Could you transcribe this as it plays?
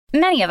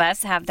Many of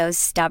us have those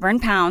stubborn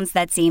pounds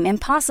that seem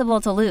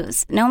impossible to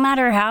lose, no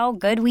matter how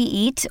good we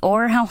eat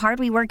or how hard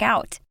we work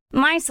out.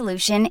 My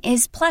solution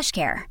is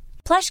PlushCare.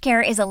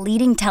 PlushCare is a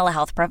leading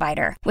telehealth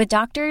provider with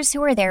doctors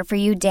who are there for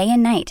you day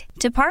and night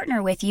to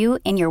partner with you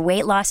in your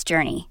weight loss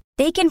journey.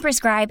 They can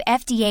prescribe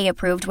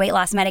FDA-approved weight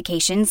loss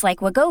medications like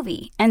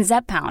Wegovy and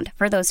Zepbound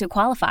for those who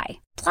qualify.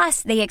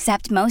 Plus, they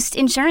accept most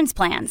insurance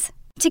plans.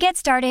 To get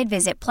started,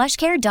 visit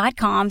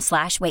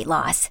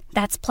plushcare.com/weightloss.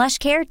 That's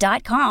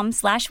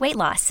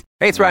plushcare.com/weightloss.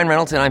 Hey, it's Ryan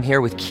Reynolds, and I'm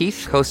here with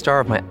Keith, co-star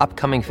of my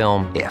upcoming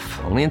film, If,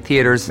 only in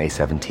theaters May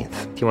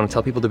 17th. Do you want to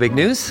tell people the big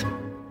news?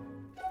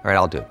 All right,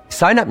 I'll do it.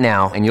 Sign up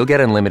now and you'll get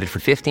unlimited for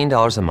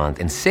 $15 a month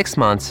and 6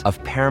 months of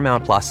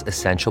Paramount Plus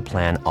Essential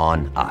Plan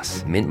on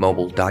us.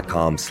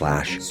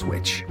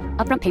 MintMobile.com/switch.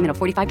 Upfront payment of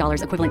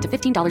 $45 equivalent to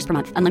 $15 per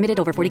month. Unlimited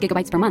over 40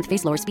 gigabytes per month.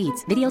 Face lower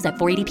speeds. Videos at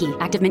 480p.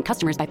 Active Mint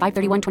customers by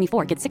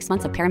 531.24 get 6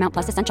 months of Paramount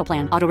Plus Essential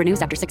Plan. Auto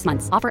renews after 6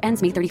 months. Offer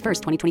ends May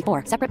 31st,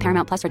 2024. Separate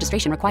Paramount Plus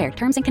registration required.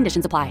 Terms and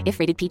conditions apply if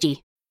rated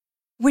PG.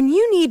 When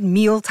you need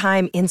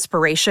mealtime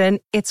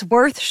inspiration, it's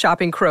worth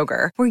shopping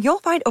Kroger, where you'll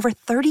find over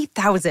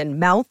 30,000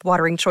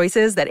 mouth-watering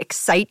choices that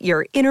excite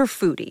your inner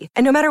foodie.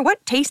 And no matter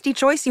what tasty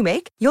choice you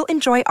make, you'll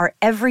enjoy our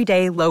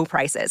everyday low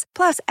prices,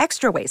 plus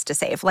extra ways to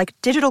save, like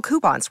digital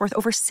coupons worth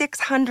over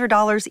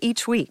 $600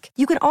 each week.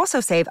 You can also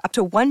save up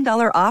to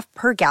 $1 off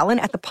per gallon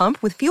at the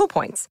pump with fuel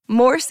points.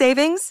 More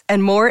savings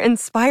and more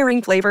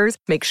inspiring flavors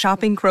make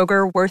shopping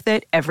Kroger worth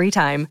it every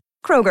time.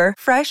 Kroger,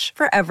 fresh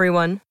for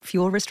everyone.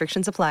 Fuel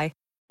restrictions apply.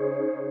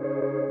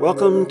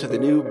 Welcome to the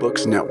New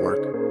Books Network.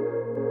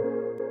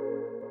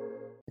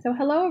 So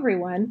hello,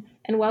 everyone,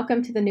 and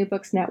welcome to the New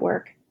Books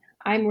Network.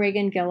 I'm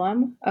Reagan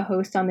Gillum, a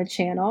host on the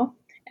channel,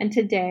 and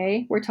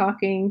today we're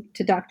talking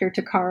to Dr.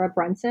 Takkara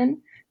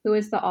Brunson, who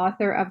is the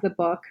author of the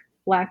book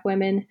Black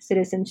Women,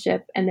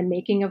 Citizenship, and the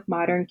Making of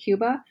Modern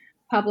Cuba,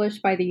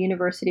 published by the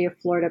University of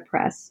Florida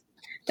Press.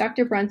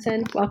 Dr.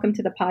 Brunson, welcome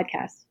to the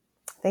podcast.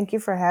 Thank you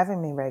for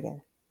having me,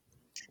 Reagan.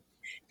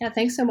 Yeah,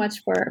 thanks so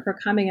much for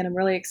coming, and I'm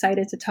really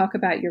excited to talk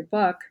about your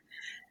book.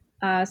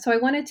 So I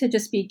wanted to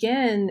just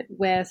begin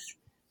with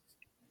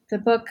the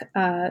book.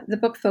 The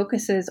book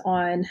focuses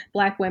on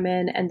Black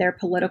women and their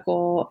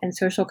political and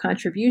social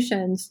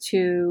contributions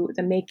to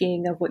the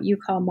making of what you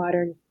call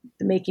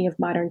the making of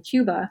modern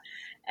Cuba.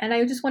 And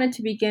I just wanted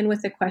to begin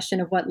with the question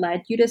of what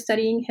led you to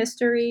studying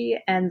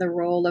history and the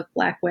role of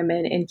Black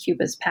women in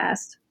Cuba's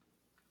past.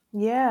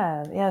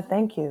 Yeah,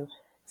 thank you.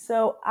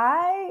 So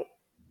I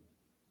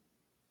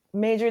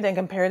majored in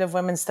comparative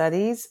women's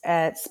studies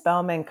at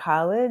Spelman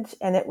College,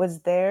 and it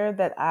was there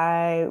that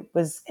I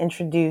was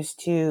introduced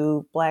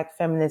to Black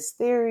feminist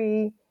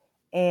theory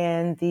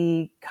and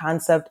the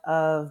concept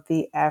of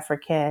the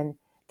African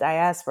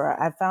diaspora.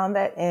 I found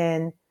that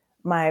in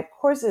my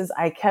courses,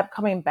 I kept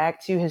coming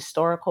back to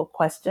historical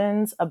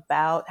questions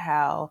about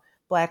how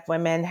Black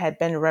women had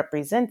been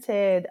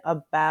represented,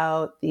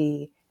 about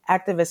the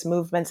activist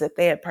movements that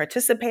they had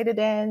participated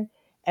in.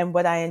 And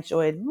what I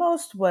enjoyed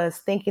most was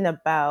thinking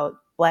about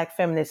Black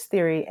feminist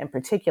theory in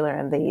particular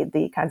and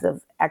the kinds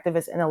of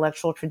activist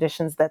intellectual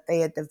traditions that they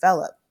had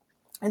developed.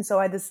 And so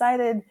I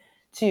decided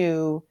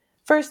to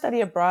first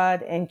study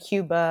abroad in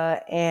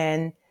Cuba.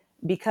 And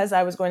because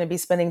I was going to be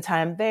spending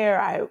time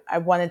there, I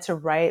wanted to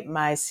write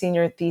my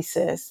senior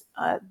thesis,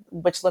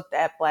 which looked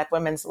at Black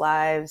women's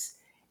lives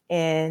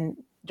during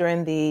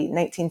the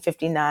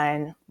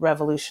 1959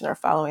 revolution or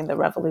following the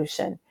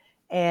revolution.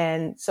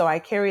 And so I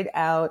carried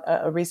out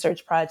a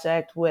research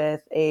project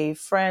with a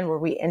friend where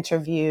we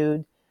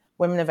interviewed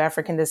women of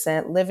African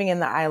descent living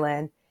in the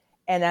island.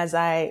 And as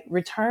I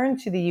returned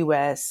to the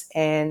US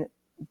and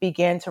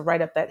began to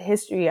write up that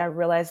history, I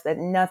realized that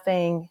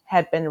nothing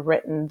had been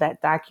written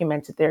that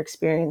documented their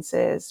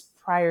experiences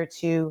prior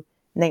to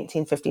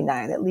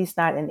 1959, at least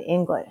not in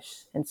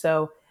English. And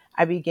so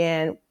I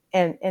began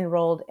and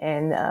enrolled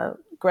in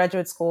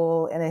graduate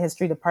school in a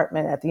history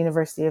department at the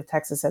University of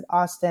Texas at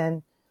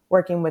Austin,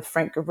 working with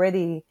Frank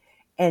Guridy,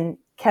 and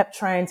kept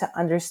trying to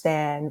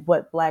understand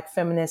what Black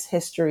feminist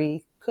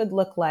history could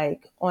look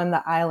like on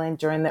the island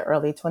during the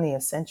early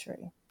 20th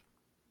century.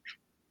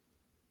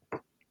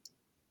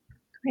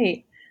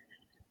 Great.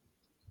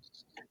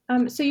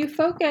 So you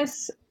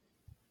focus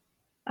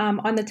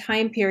on the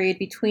time period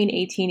between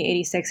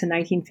 1886 and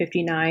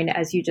 1959,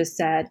 as you just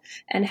said,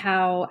 and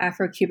how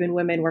Afro-Cuban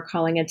women were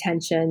calling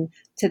attention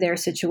to their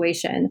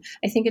situation.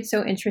 I think it's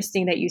so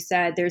interesting that you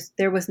said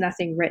there was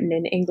nothing written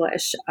in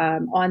English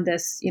on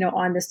this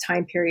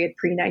time period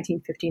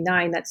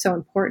pre-1959. That's so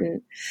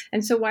important.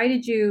 And so why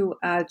did you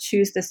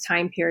choose this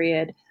time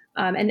period?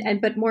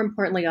 But more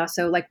importantly,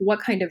 also, like,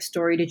 what kind of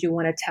story did you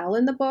want to tell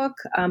in the book?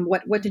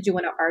 What did you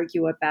want to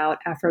argue about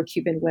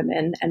Afro-Cuban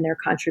women and their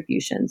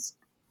contributions?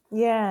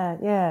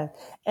 Yeah.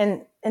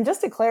 And just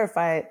to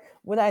clarify,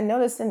 what I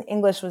noticed in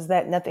English was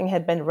that nothing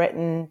had been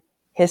written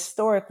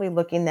historically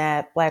looking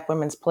at Black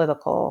women's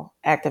political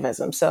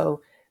activism.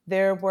 So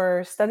there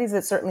were studies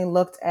that certainly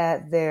looked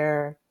at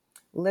their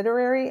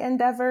literary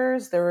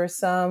endeavors. There were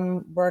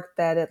some work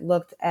that it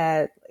looked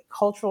at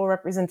cultural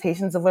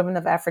representations of women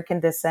of African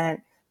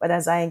descent, But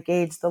as I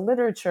engaged the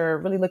literature,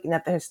 really looking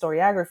at the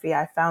historiography,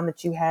 I found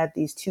that you had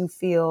these two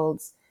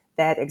fields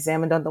that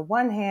examined, on the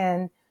one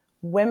hand,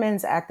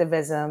 women's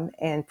activism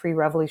in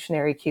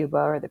pre-revolutionary Cuba,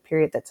 or the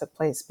period that took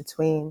place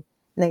between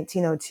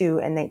 1902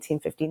 and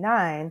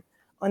 1959.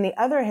 On the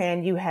other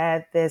hand, you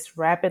had this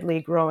rapidly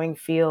growing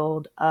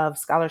field of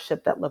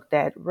scholarship that looked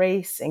at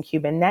race and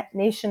Cuban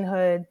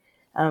nationhood,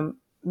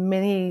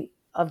 many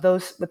of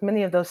those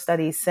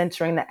studies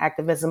centering the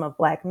activism of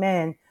Black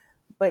men,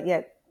 but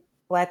yet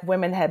Black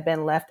women had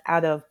been left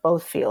out of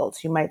both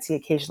fields. You might see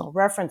occasional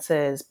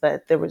references,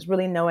 but there was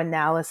really no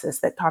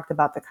analysis that talked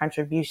about the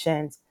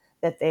contributions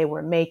that they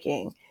were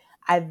making.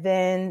 I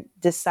then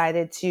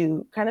decided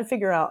to kind of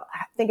think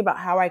about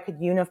how I could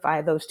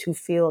unify those two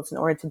fields in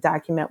order to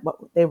document what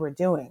they were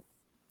doing.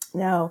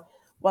 Now,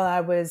 while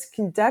I was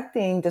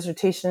conducting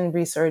dissertation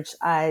research,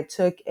 I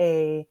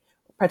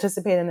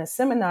participated in a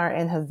seminar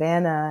in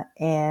Havana,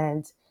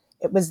 and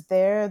it was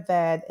there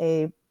that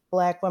a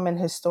Black woman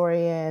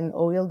historian,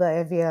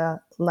 Oilda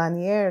Evia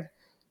Lanier,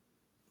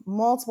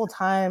 multiple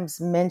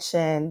times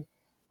mentioned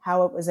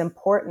how it was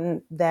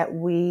important that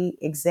we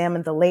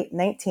examine the late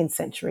 19th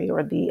century,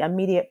 or the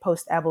immediate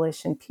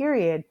post-abolition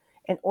period,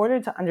 in order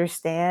to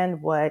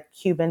understand what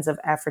Cubans of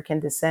African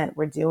descent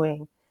were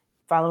doing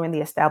following the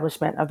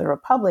establishment of the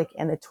Republic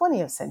in the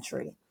 20th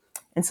century.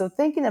 And so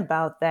thinking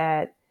about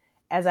that,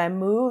 as I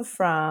moved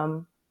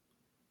from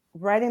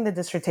writing the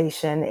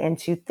dissertation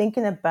into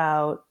thinking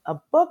about a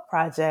book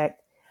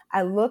project,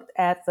 I looked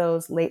at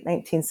those late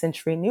 19th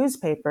century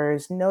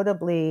newspapers,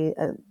 notably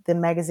the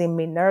magazine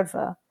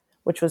Minerva,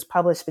 which was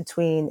published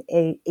between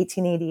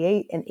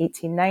 1888 and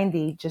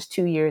 1890, just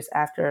 2 years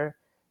after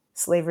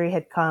slavery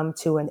had come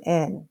to an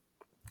end.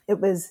 It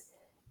was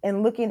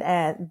in looking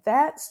at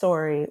that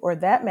story, or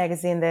that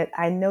magazine, that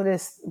I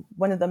noticed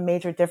one of the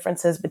major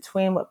differences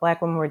between what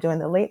Black women were doing in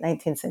the late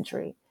 19th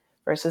century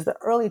versus the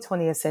early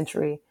 20th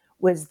century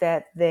was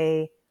that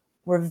they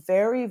were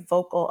very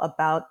vocal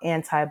about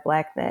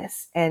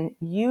anti-Blackness and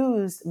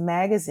used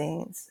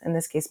magazines, in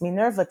this case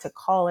Minerva, to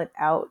call it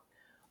out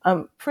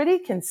pretty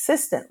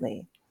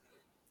consistently.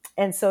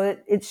 And so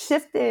it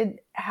shifted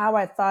how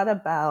I thought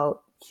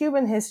about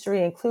Cuban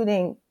history,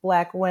 including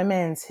Black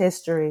women's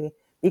history,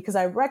 because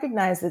I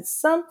recognized that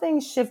something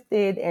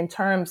shifted in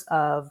terms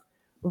of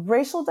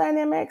racial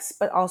dynamics,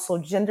 but also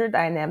gender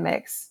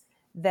dynamics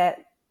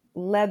that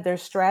led their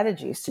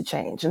strategies to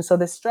change. And so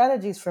the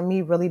strategies for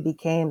me really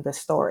became the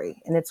story.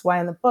 And it's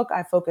why in the book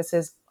I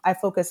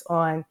focus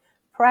on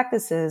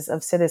practices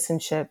of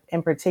citizenship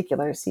in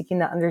particular, seeking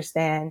to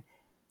understand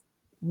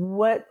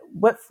what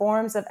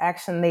forms of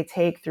action they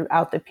take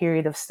throughout the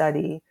period of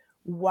study,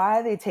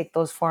 why they take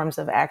those forms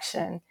of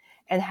action,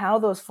 and how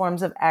those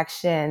forms of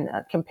action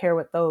compare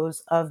with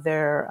those of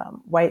their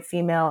white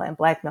female and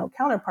Black male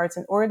counterparts,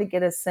 in order to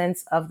get a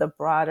sense of the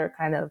broader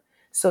kind of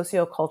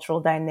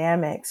sociocultural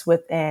dynamics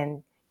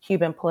within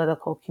Cuban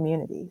political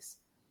communities.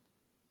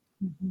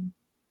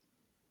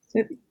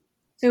 Mm-hmm.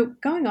 So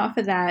going off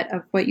of that,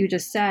 of what you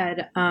just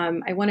said,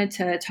 I wanted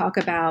to talk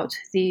about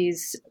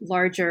these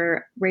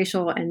larger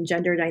racial and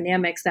gender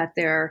dynamics that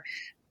they're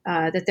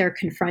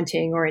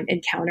confronting or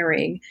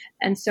encountering.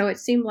 And so it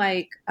seemed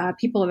like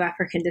people of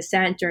African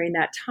descent during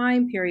that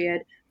time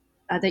period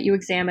that you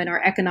examine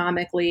are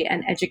economically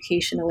and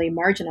educationally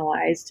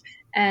marginalized.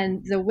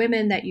 And the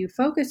women that you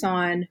focus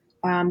on,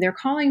 they're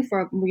calling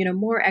for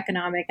more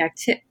economic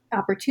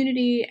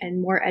opportunity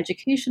and more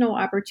educational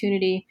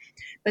opportunity,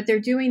 but they're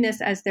doing this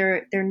as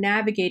they're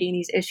navigating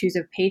these issues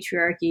of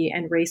patriarchy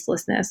and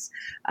racelessness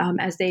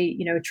as they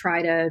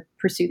try to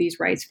pursue these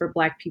rights for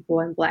Black people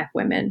and Black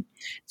women.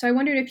 So I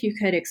wondered if you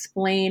could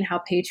explain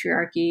how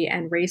patriarchy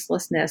and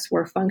racelessness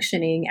were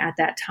functioning at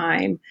that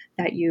time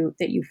that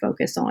you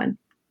focus on.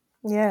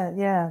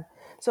 Yeah.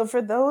 So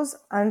for those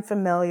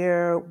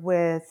unfamiliar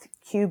with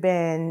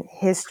Cuban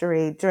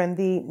history, during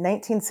the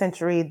 19th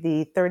century,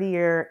 the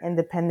 30-year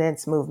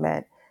independence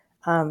movement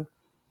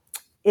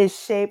is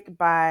shaped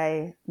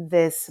by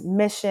this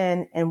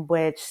mission in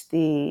which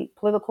the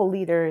political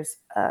leaders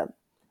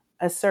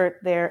assert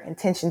their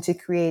intention to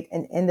create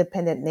an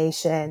independent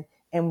nation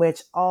in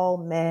which all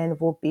men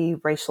will be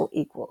racial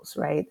equals,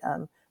 right?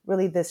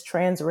 Really, this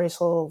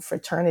transracial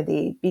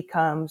fraternity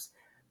becomes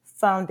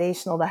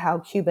foundational to how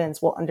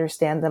Cubans will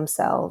understand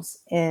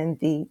themselves in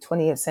the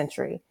 20th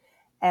century.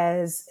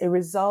 As a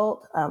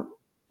result,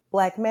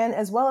 Black men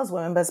as well as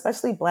women, but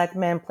especially Black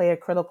men, play a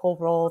critical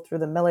role through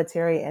the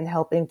military in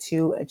helping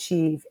to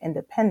achieve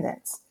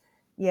independence.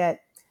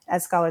 Yet,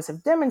 as scholars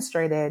have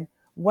demonstrated,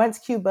 once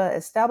Cuba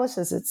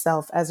establishes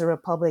itself as a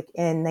republic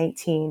in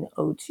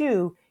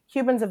 1902,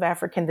 Cubans of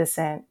African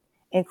descent,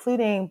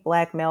 including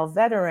Black male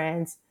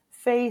veterans,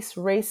 face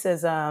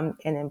racism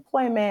in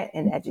employment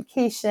and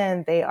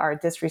education. They are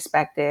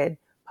disrespected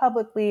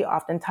publicly,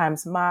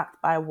 oftentimes mocked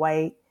by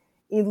white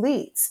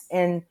elites.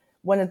 And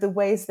one of the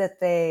ways that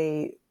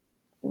they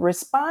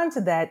respond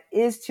to that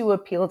is to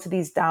appeal to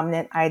these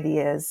dominant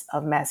ideas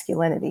of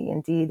masculinity.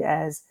 Indeed,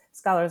 as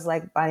scholars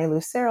like Bonnie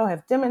Lucero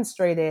have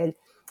demonstrated,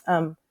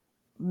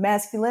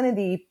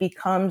 masculinity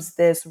becomes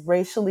this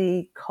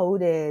racially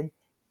coded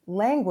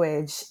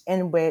language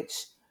in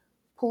which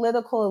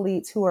political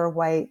elites who are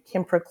white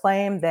can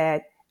proclaim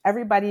that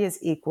everybody is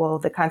equal.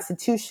 The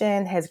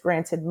Constitution has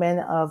granted men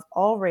of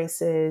all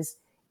races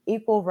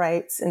equal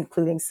rights,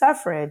 including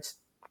suffrage.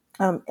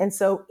 And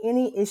so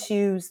any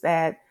issues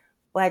that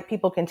Black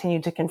people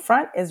continue to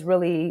confront is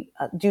really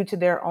due to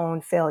their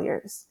own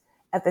failures.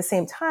 At the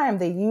same time,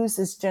 they use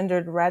this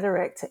gendered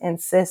rhetoric to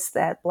insist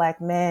that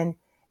Black men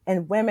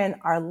and women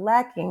are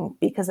lacking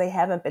because they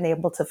haven't been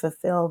able to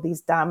fulfill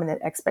these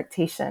dominant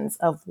expectations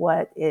of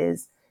what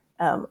is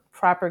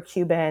proper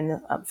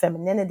Cuban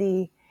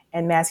femininity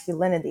and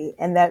masculinity.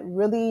 And that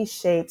really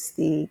shapes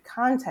the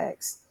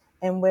context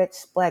in which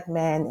Black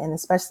men and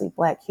especially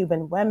Black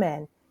Cuban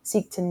women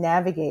seek to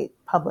navigate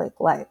public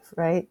life,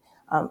 right?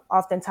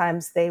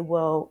 Oftentimes they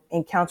will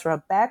encounter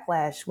a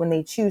backlash when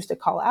they choose to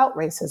call out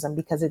racism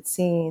because it's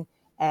seen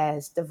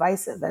as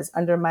divisive, as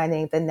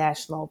undermining the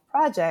national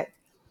project.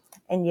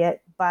 And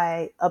yet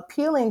by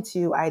appealing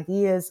to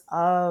ideas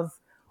of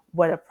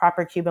what a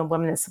proper Cuban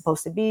woman is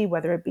supposed to be,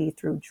 whether it be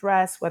through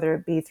dress, whether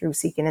it be through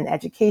seeking an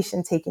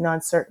education, taking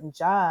on certain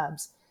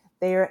jobs,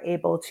 they are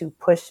able to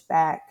push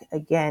back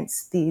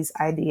against these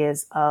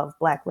ideas of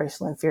Black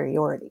racial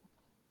inferiority.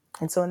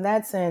 And so in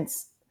that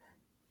sense,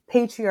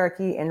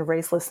 patriarchy and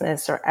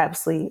racelessness are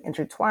absolutely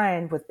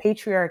intertwined, with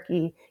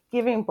patriarchy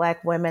giving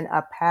Black women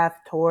a path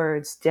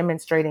towards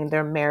demonstrating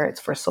their merits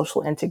for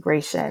social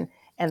integration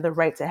and the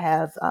right to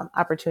have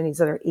opportunities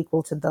that are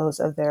equal to those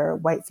of their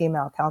white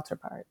female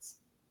counterparts.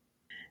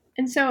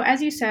 And so,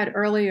 as you said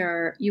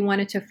earlier, you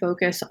wanted to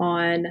focus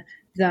on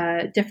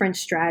the different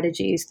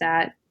strategies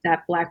that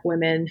Black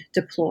women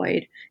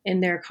deployed in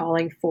their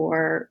calling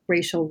for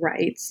racial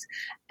rights.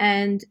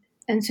 And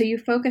so you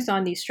focus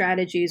on these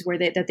strategies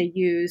that they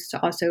use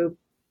to also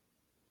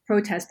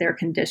protest their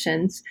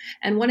conditions.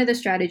 And one of the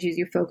strategies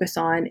you focus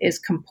on is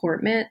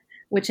comportment,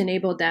 which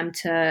enabled them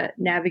to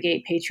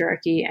navigate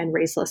patriarchy and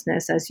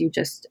racelessness, as you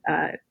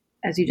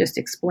just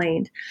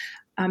explained.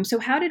 So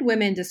how did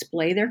women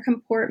display their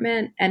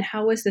comportment, and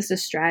how was this a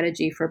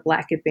strategy for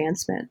Black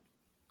advancement?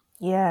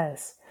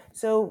 Yes.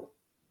 So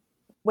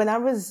when I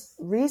was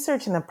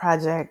researching the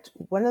project,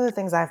 one of the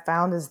things I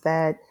found is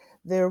that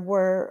there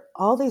were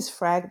all these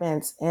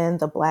fragments in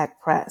the Black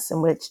press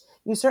in which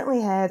you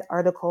certainly had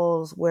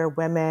articles where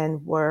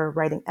women were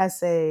writing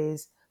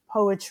essays,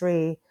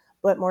 poetry,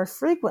 but more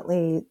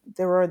frequently,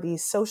 there were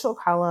these social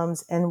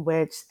columns in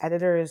which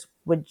editors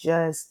would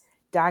just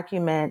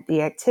document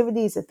the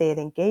activities that they had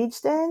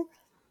engaged in.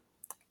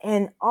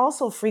 And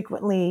also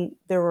frequently,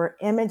 there were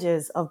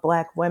images of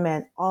Black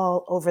women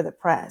all over the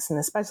press. And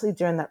especially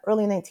during the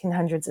early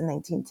 1900s and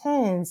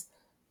 1910s,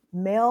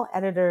 male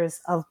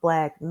editors of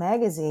Black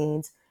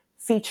magazines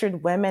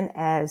featured women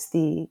as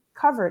the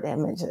covered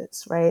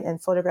images, right?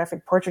 And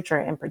photographic portraiture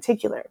in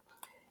particular.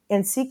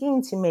 And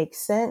seeking to make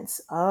sense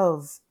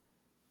of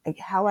like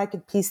how I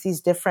could piece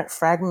these different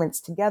fragments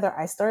together,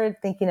 I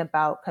started thinking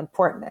about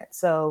comportment.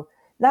 So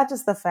not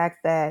just the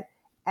fact that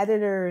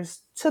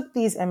editors took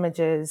these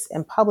images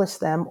and published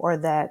them, or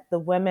that the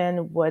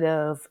women would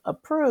have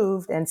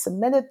approved and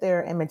submitted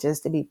their images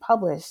to be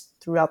published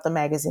throughout the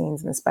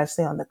magazines and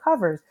especially on the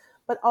covers,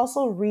 but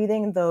also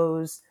reading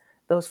those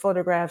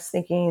photographs,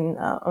 thinking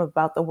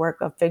about the work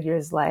of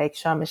figures like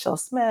Sean Michelle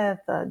Smith,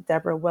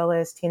 Deborah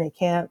Willis, Tina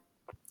Camp,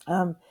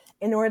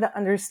 in order to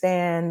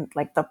understand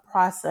like the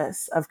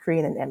process of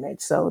creating an image.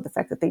 So the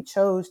fact that they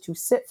chose to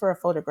sit for a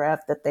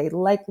photograph that they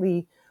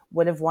likely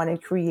would have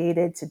wanted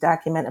created to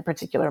document a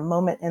particular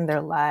moment in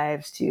their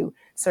lives, to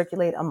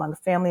circulate among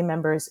family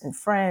members and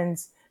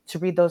friends, to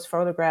read those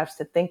photographs,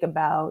 to think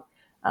about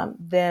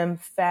them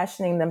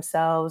fashioning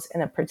themselves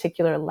in a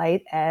particular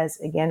light as,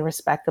 again,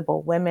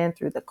 respectable women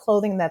through the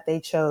clothing that they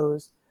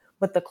chose,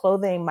 what the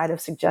clothing might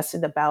have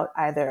suggested about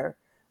either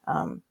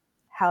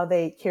how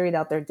they carried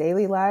out their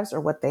daily lives or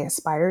what they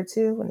aspired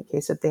to, in the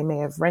case that they may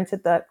have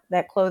rented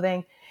that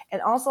clothing,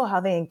 and also how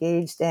they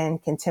engaged in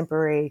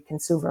contemporary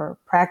consumer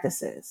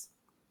practices.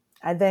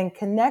 I then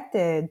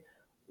connected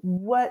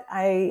what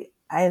I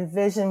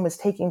envisioned was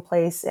taking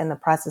place in the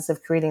process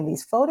of creating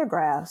these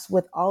photographs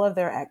with all of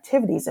their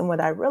activities. And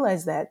what I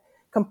realized that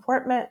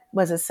comportment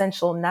was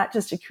essential, not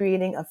just to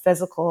creating a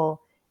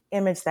physical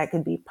image that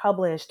could be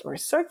published or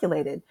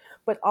circulated,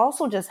 but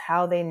also just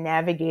how they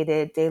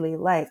navigated daily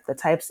life, the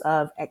types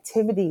of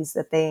activities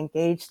that they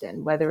engaged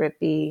in, whether it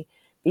be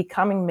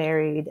becoming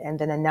married and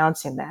then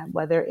announcing that,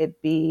 whether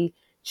it be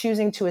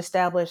choosing to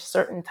establish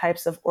certain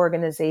types of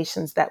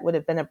organizations that would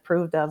have been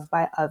approved of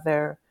by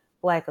other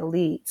Black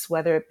elites,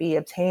 whether it be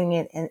obtaining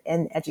it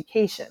in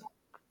education.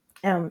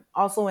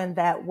 Also in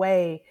that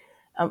way,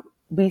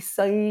 we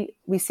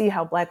see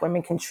how Black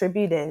women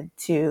contributed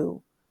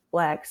to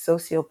Black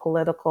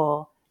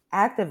socio-political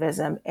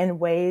activism in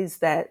ways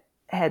that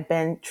had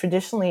been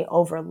traditionally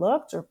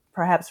overlooked or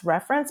perhaps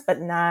referenced,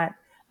 but not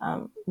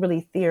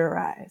really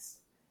theorized.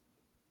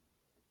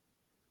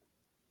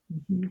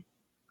 Mm-hmm.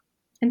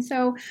 And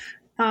so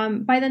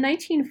By the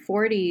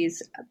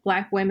 1940s,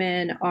 Black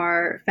women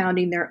are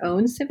founding their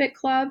own civic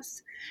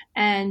clubs.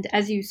 And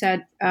as you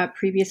said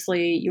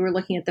previously, you were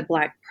looking at the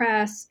Black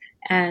press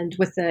and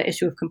with the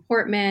issue of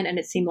comportment, and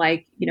it seemed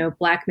like,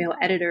 Black male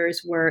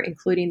editors were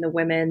including the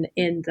women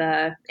in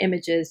the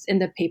images in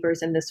the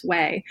papers in this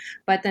way.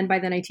 But then by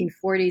the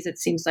 1940s, it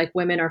seems like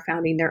women are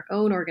founding their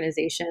own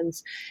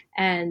organizations.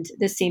 And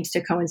this seems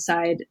to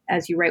coincide,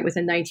 as you write, with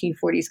the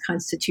 1940s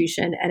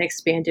Constitution and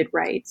expanded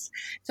rights.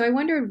 So I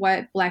wondered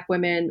what Black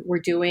women were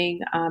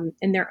doing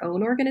in their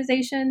own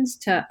organizations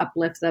to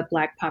uplift the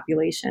Black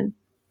population.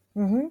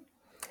 Mm-hmm.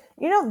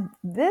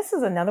 This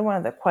is another one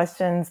of the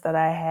questions that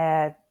I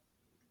had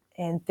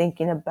in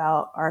thinking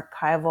about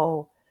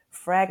archival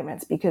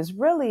fragments, because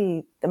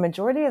really the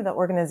majority of the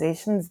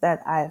organizations that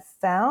I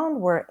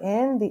found were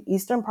in the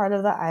eastern part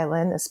of the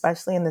island,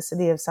 especially in the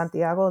city of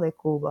Santiago de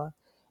Cuba.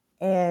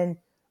 And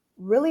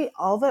really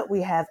all that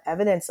we have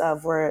evidence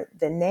of were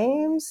the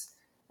names,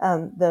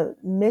 the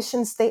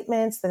mission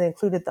statements that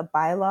included the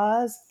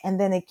bylaws, and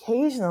then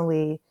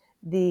occasionally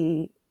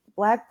the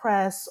Black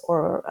press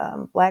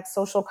or Black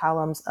social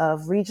columns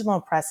of regional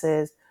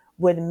presses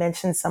would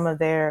mention some of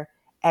their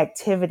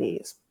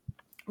activities.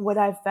 What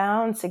I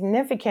found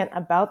significant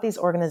about these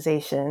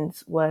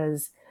organizations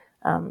was,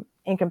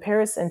 in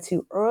comparison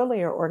to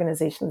earlier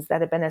organizations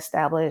that had been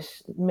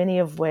established, many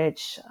of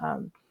which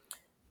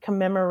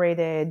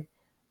commemorated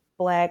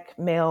Black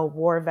male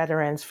war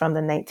veterans from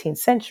the 19th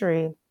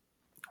century,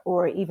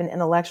 or even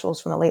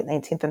intellectuals from the late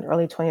 19th and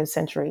early 20th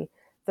century.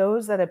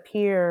 Those that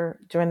appear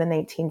during the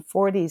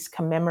 1940s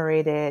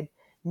commemorated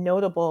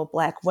notable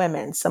Black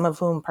women, some of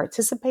whom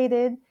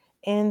participated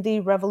in the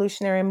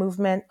revolutionary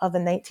movement of the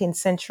 19th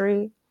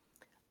century,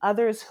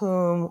 others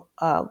whom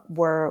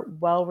were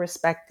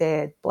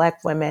well-respected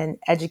Black women,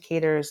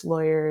 educators,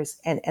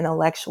 lawyers, and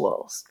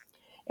intellectuals.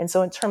 And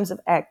so in terms of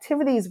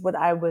activities, what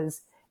I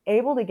was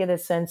able to get a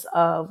sense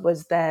of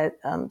was that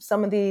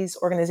some of these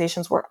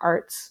organizations were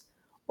arts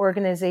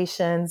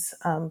organizations.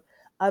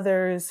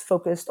 Others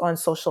focused on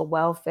social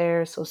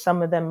welfare. So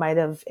some of them might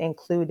have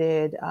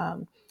included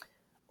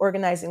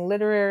organizing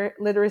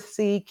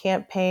literacy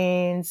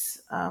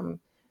campaigns,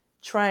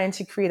 trying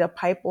to create a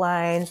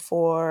pipeline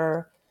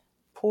for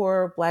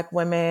poor Black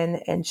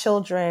women and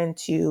children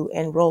to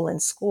enroll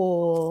in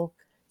school,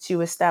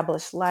 to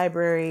establish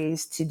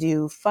libraries, to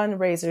do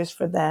fundraisers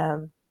for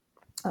them,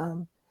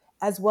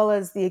 as well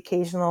as the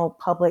occasional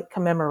public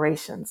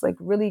commemorations, like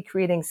really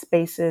creating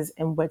spaces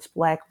in which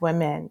Black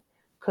women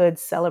could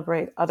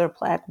celebrate other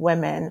Black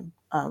women,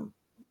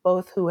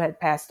 both who had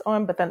passed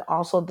on, but then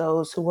also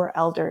those who were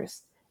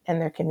elders in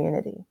their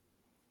community.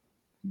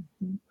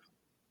 Mm-hmm.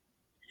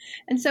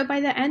 And so by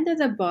the end of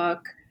the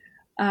book,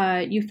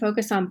 you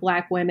focus on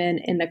Black women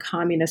in the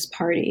Communist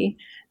Party.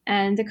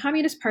 And the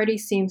Communist Party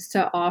seems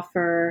to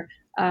offer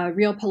a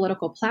real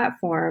political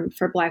platform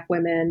for Black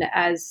women.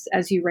 As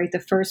you write, the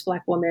first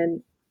Black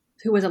woman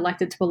who was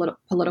elected to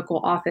political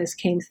office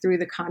came through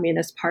the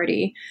Communist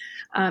Party.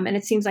 And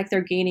it seems like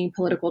they're gaining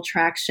political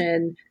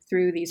traction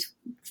through these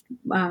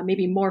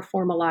maybe more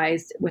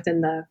formalized within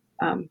the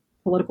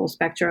political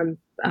spectrum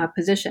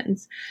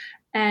positions.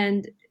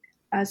 And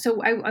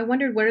so I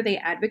wondered, what are they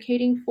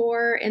advocating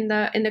for in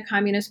the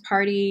Communist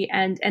Party,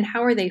 and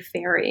how are they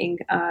faring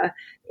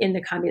in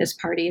the Communist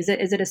Party? Is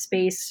it a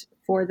space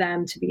for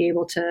them to be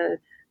able to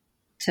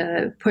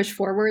push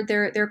forward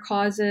their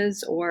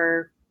causes,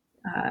 or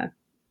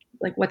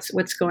like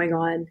what's going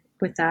on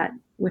with that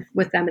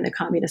with them in the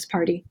Communist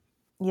Party?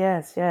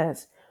 Yes.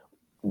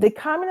 The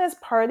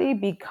Communist Party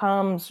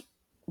becomes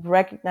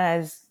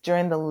recognized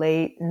during the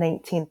late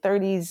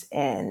 1930s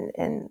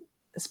and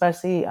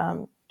especially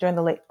during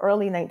the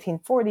early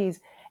 1940s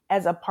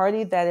as a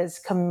party that is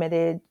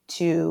committed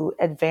to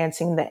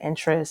advancing the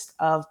interest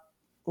of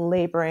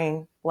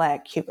laboring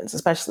Black Cubans,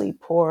 especially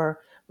poor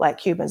Black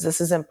Cubans.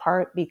 This is in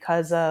part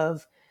because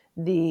of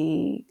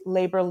the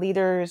labor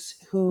leaders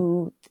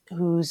who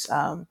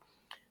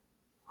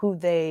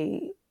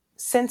they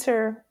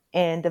center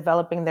in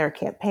developing their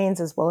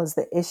campaigns, as well as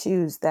the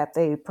issues that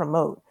they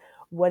promote.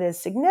 What is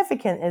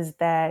significant is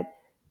that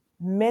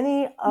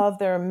many of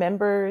their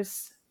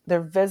members,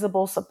 their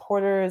visible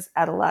supporters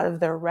at a lot of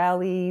their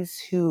rallies,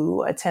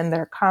 who attend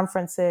their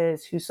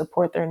conferences, who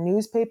support their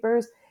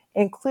newspapers,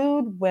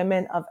 include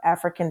women of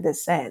African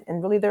descent.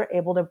 And really, they're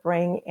able to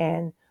bring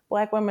in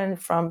Black women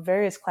from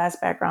various class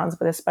backgrounds,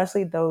 but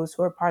especially those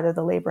who are part of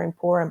the laboring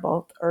poor in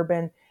both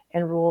urban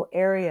and rural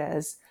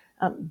areas,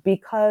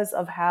 because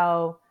of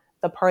how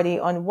the party,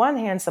 on one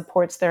hand,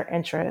 supports their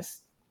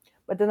interests,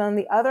 but then on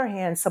the other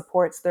hand,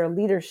 supports their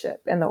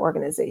leadership in the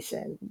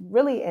organization,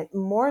 really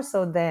more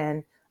so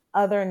than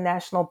other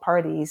national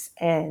parties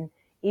and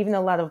even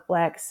a lot of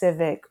Black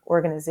civic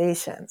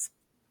organizations.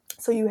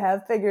 So you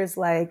have figures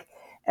like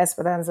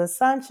Esperanza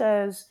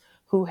Sanchez,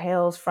 who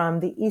hails from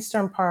the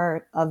eastern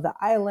part of the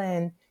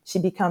island. She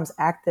becomes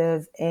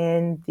active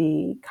in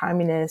the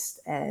communist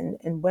and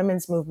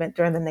women's movement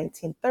during the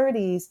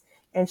 1930s,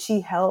 and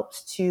she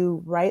helped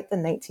to write the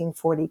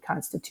 1940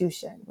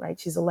 Constitution, right?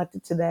 She's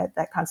elected to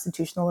that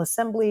Constitutional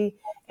Assembly,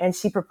 and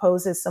she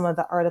proposes some of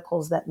the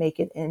articles that make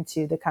it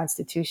into the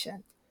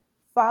Constitution.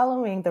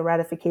 Following the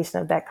ratification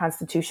of that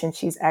Constitution,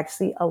 she's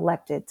actually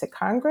elected to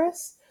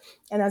Congress.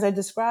 And as I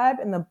describe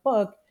in the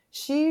book,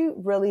 she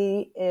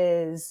really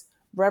is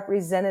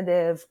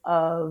representative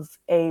of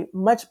a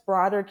much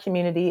broader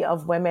community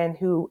of women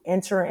who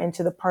enter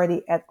into the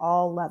party at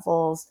all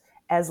levels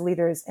as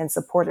leaders and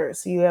supporters.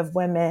 So you have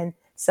women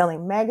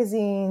selling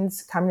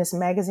magazines, communist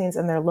magazines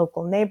in their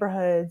local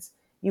neighborhoods.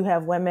 You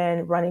have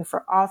women running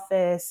for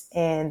office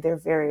in their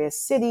various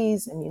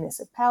cities and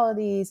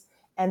municipalities.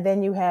 And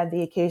then you have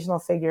the occasional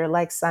figure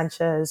like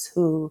Sanchez,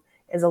 who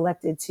is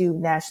elected to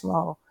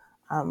national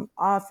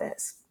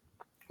office.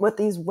 What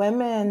these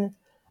women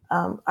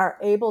are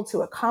able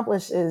to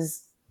accomplish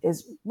is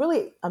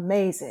really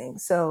amazing.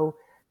 So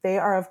they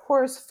are, of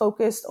course,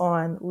 focused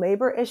on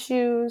labor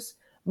issues.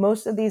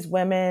 Most of these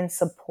women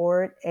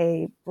support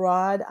a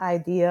broad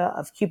idea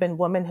of Cuban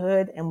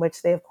womanhood, in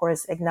which they, of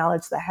course,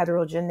 acknowledge the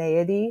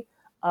heterogeneity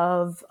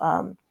of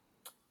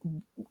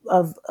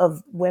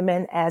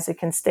women as a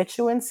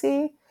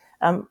constituency,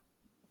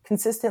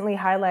 consistently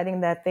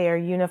highlighting that they are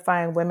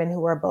unifying women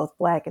who are both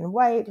Black and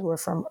white, who are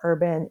from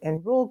urban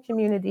and rural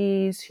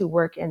communities, who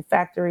work in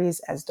factories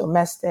as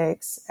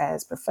domestics,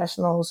 as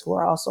professionals, who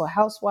are also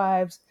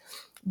housewives.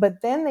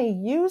 But then they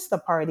use the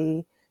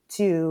party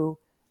to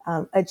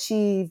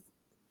achieve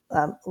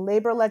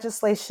labor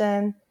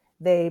legislation.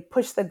 They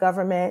push the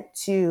government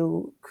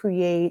to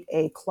create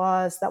a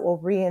clause that will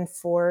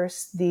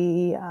reinforce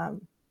the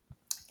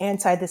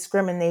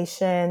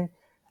anti-discrimination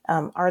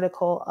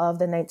article of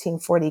the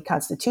 1940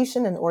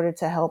 Constitution in order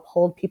to help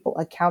hold people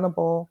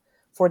accountable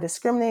for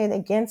discriminating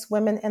against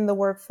women in the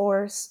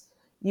workforce.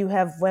 You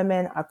have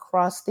women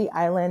across the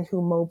island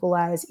who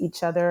mobilize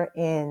each other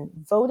in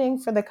voting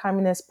for the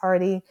Communist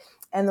Party.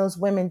 And those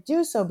women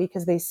do so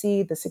because they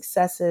see the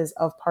successes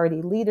of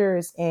party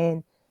leaders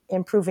in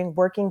improving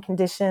working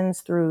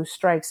conditions through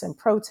strikes and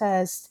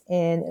protests,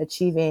 in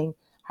achieving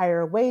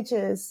higher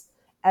wages,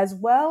 as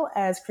well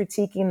as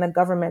critiquing the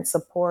government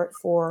support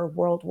for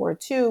World War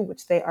II,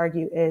 which they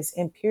argue is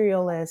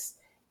imperialist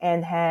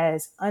and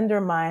has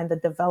undermined the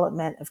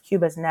development of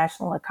Cuba's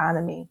national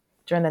economy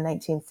during the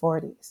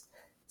 1940s.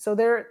 So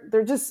there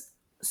are just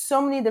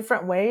so many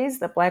different ways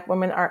that Black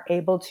women are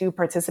able to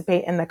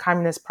participate in the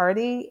Communist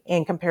Party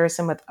in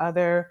comparison with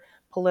other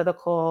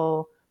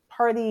political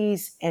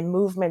parties and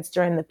movements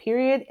during the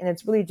period. And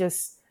it's really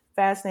just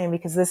fascinating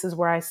because this is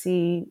where I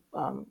see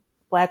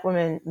Black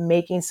women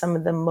making some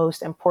of the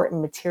most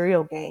important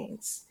material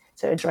gains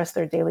to address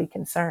their daily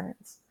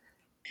concerns.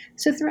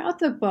 So throughout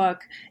the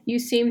book, you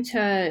seem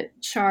to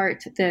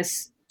chart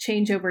this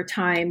change over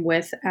time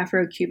with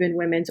Afro-Cuban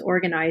women's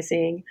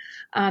organizing,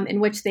 in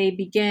which they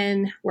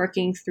begin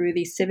working through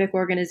these civic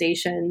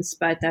organizations,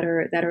 but that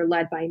are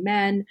led by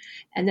men,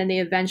 and then they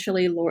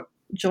eventually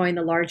join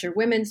the larger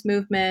women's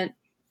movement,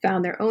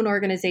 found their own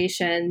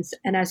organizations,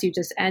 and as you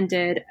just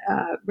ended,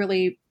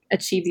 really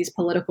achieve these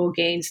political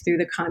gains through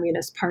the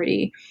Communist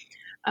Party.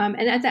 And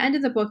at the end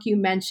of the book, you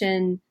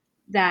mention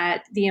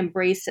that the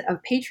embrace of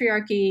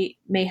patriarchy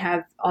may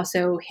have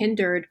also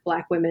hindered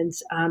Black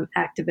women's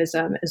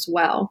activism as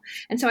well.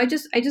 And so I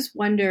just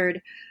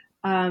wondered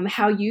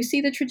how you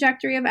see the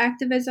trajectory of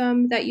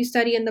activism that you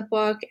study in the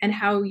book, and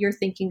how you're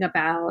thinking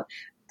about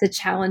the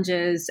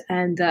challenges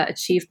and the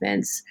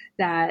achievements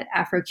that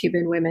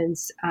Afro-Cuban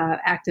women's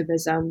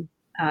activism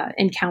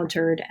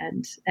encountered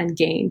and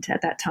gained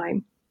at that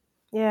time.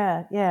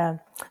 Yeah.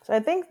 So I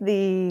think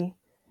the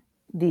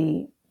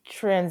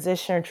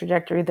transition or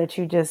trajectory that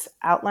you just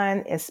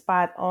outlined is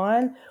spot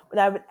on. What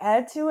I would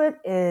add to it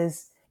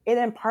is it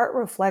in part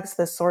reflects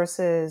the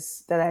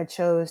sources that I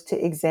chose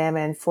to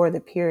examine for the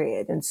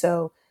period. And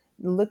so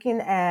looking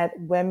at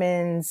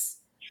women's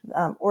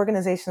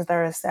organizations that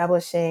are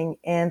establishing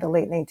in the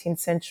late 19th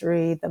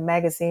century, the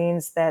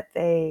magazines that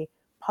they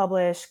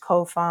publish,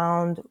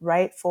 co-found,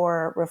 write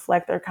for,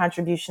 reflect their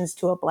contributions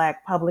to a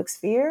Black public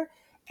sphere.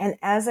 And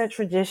as that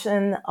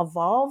tradition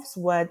evolves,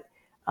 what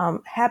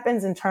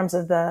happens in terms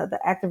of the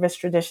activist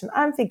tradition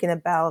I'm thinking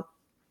about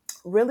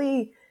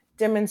really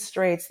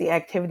demonstrates the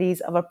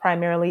activities of a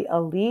primarily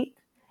elite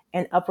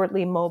and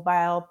upwardly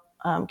mobile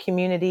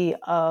community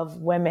of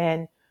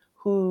women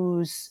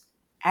whose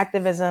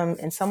activism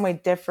in some way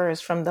differs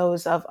from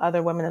those of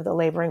other women of the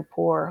laboring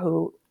poor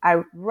who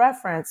I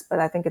reference, but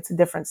I think it's a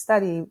different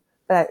study,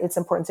 but it's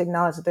important to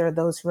acknowledge that there are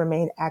those who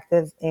remain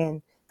active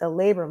in the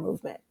labor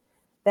movement.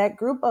 That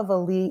group of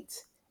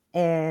elite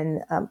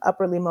and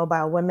upwardly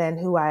mobile women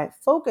who I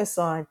focus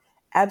on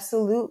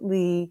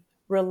absolutely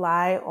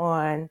rely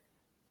on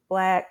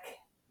Black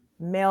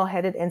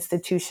male-headed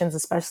institutions,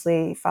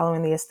 especially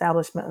following the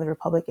establishment of the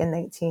Republic in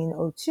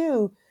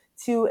 1902,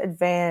 to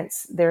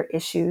advance their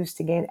issues,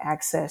 to gain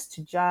access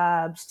to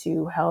jobs,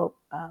 to help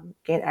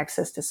gain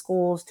access to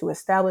schools, to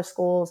establish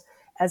schools,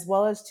 as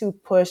well as to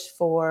push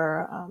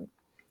for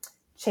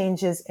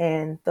changes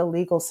in the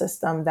legal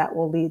system that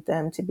will lead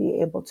them to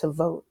be able to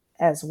vote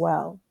as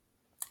well.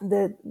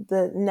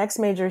 the next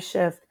major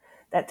shift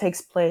that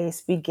takes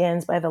place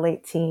begins by the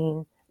late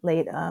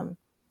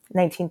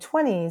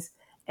 1920s,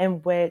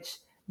 in which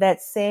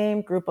that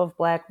same group of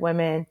Black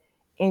women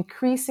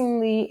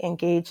increasingly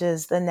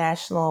engages the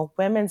national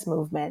women's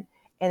movement,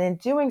 and in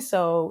doing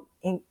so,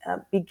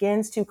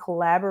 begins to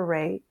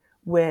collaborate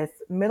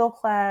with middle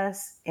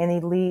class and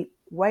elite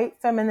white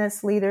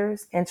feminist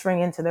leaders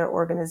entering into their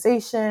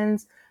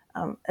organizations,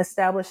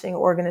 establishing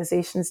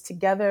organizations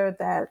together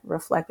that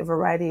reflect a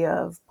variety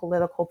of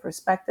political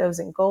perspectives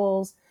and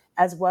goals,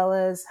 as well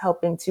as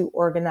helping to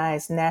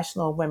organize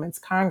national women's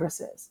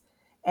congresses.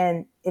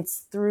 And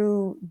it's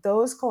through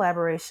those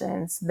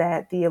collaborations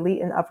that the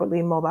elite and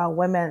upwardly mobile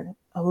women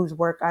whose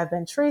work I've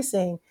been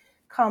tracing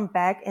come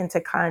back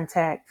into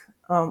contact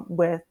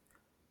with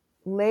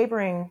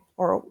laboring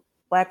or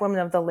Black women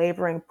of the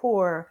laboring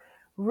poor,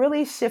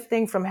 really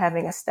shifting from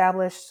having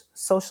established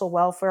social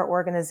welfare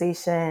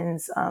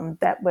organizations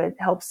that would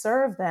help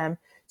serve them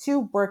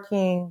to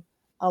working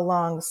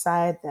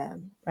alongside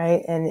them,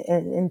 right? And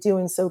in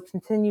doing so,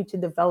 continue to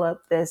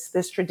develop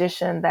this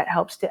tradition that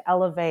helps to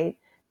elevate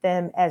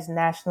them as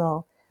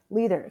national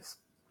leaders.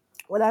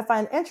 What I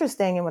find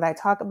interesting and what I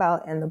talk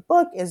about in the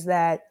book is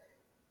that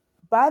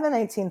by the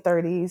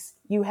 1930s,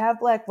 you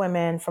have Black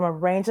women from a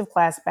range of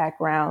class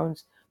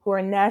backgrounds who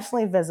are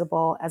nationally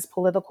visible as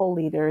political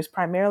leaders,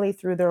 primarily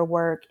through their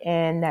work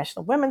in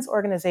national women's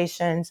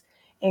organizations,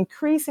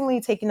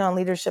 increasingly taking on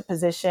leadership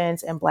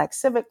positions in Black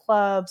civic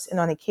clubs and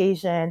on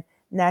occasion,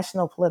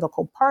 national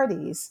political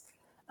parties.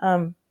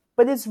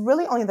 But it's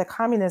really only the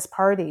Communist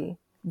Party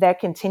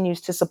that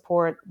continues to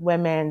support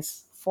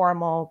women's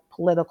formal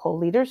political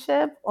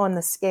leadership on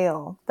the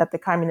scale that the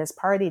Communist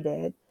Party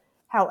did.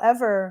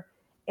 However,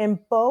 in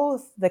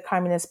both the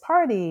Communist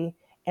Party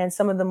and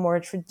some of the more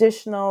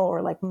traditional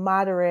or like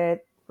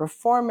moderate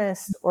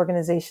reformist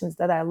organizations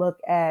that I look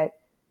at,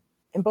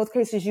 in both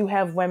cases, you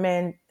have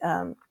women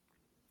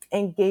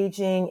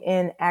engaging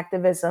in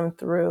activism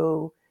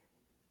through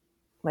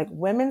like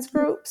women's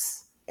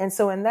groups. And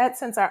so in that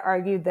sense, I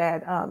argue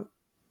that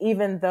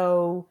even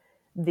though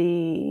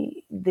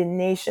the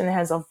nation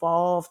has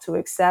evolved to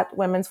accept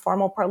women's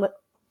formal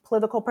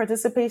political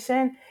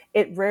participation,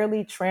 it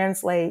rarely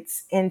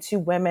translates into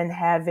women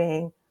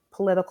having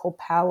political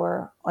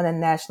power on a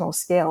national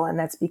scale. And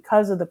that's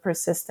because of the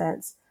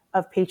persistence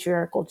of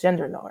patriarchal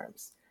gender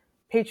norms.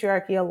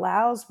 Patriarchy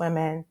allows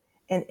women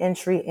an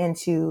entry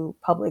into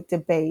public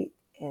debate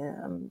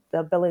and the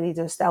ability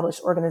to establish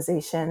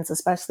organizations,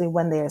 especially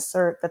when they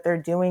assert that they're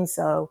doing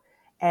so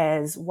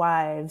as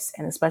wives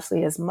and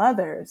especially as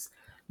mothers.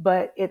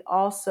 But it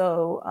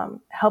also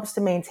helps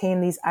to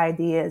maintain these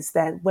ideas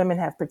that women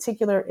have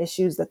particular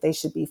issues that they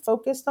should be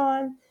focused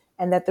on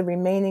and that the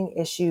remaining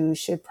issues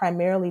should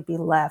primarily be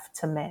left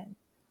to men.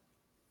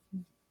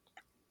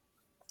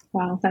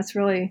 Wow, that's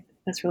really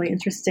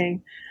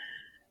interesting.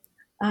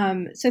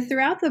 So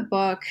throughout the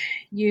book,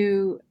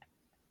 you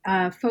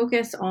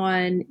focus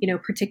on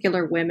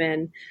particular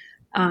women,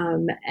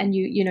 and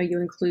you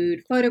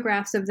include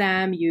photographs of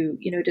them. You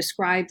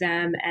describe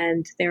them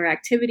and their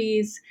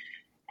activities.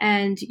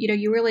 And,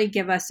 you really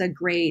give us a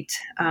great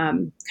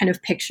kind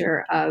of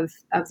picture of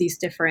these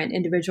different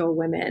individual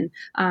women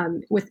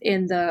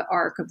within the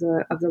arc of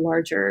the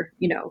larger,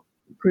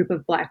 group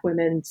of Black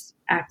women's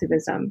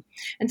activism.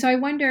 And so I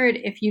wondered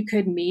if you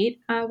could meet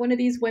one of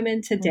these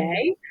women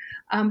today.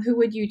 Who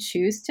would you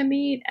choose to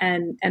meet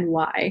and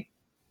why?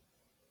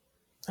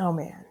 Oh,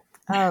 man.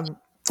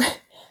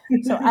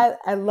 So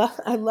I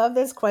love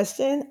this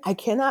question. I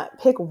cannot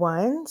pick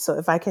one. So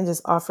if I can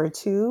just offer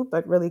two,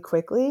 but really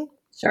quickly.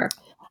 Sure.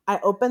 I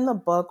opened the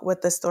book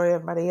with the story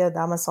of Maria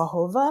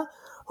Damasahova,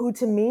 who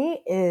to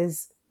me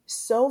is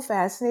so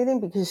fascinating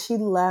because she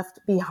left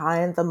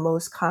behind the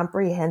most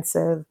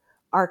comprehensive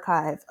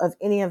archive of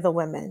any of the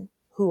women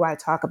who I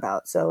talk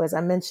about. So as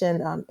I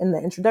mentioned in the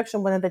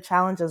introduction, one of the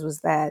challenges was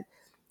that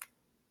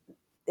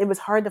it was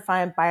hard to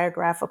find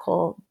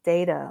biographical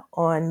data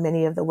on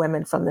many of the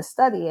women from the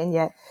study. And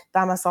yet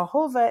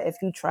Damasahova, if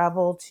you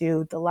travel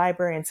to the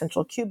library in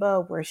central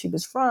Cuba, where she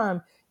was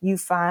from, you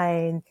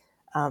find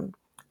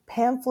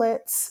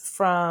pamphlets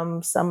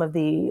from some of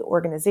the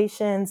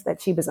organizations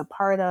that she was a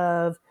part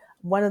of.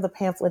 One of the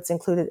pamphlets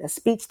included a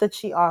speech that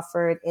she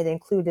offered. It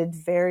included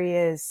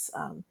various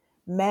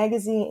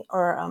magazine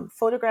or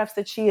photographs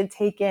that she had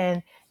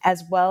taken,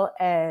 as well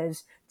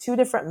as two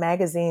different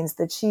magazines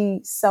that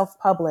she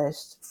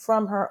self-published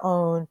from her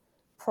own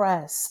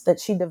press that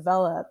she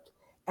developed.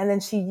 And then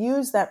she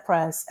used that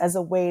press as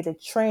a way to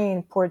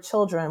train poor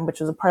children,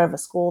 which was a part of a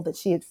school that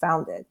she had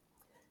founded.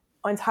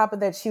 On top of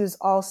that, she was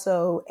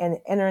also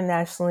an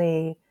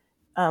internationally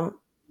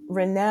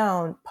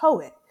renowned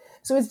poet.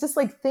 So it's just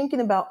like thinking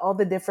about all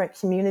the different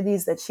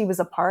communities that she was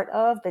a part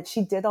of, that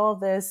she did all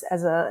this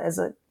as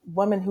a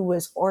woman who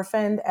was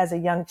orphaned as a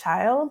young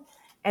child,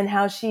 and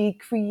how she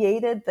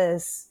created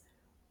this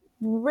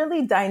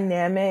really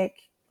dynamic,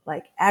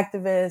 like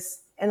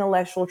activist,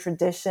 intellectual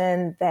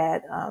tradition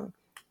that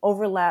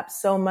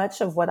overlaps so much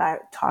of what I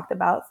talked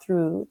about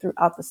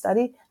throughout the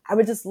study. I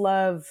would just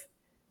love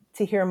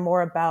to hear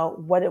more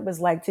about what it was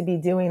like to be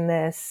doing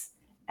this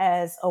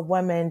as a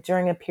woman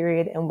during a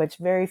period in which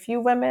very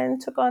few women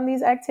took on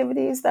these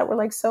activities that were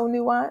like so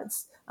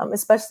nuanced,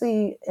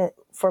 especially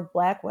for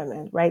Black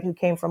women, right, who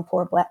came from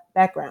poor Black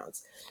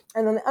backgrounds.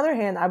 And on the other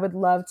hand, I would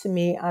love to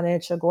meet Ana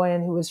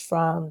Chagoyan, who is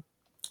from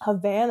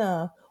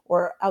Havana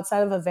or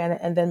outside of Havana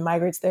and then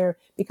migrates there,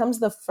 becomes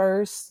the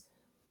first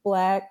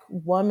Black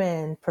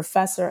woman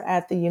professor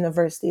at the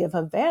University of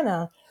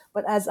Havana.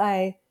 But as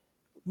I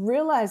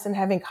realized in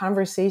having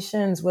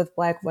conversations with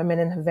Black women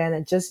in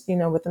Havana, just,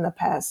 within the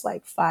past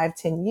like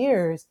 5-10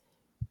 years,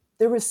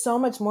 there was so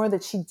much more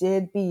that she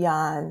did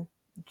beyond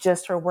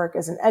just her work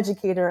as an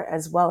educator,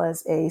 as well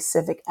as a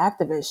civic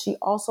activist. She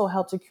also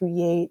helped to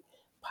create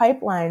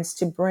pipelines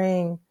to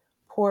bring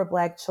poor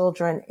Black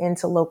children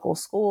into local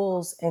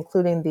schools,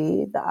 including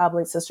the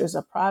Oblate Sisters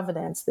of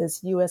Providence,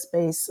 this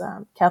US-based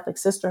Catholic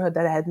sisterhood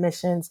that had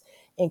missions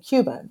in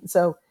Cuba.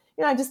 So,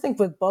 I just think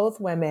with both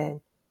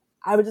women,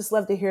 I would just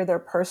love to hear their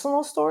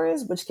personal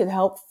stories, which could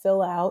help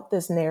fill out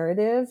this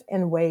narrative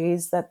in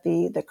ways that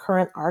the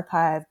current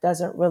archive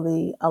doesn't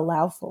really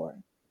allow for.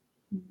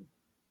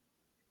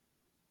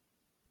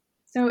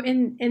 So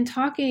in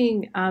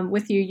talking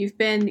with you, you've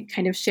been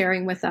kind of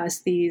sharing with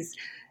us these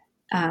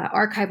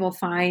archival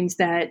finds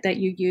that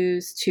you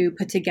use to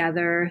put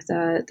together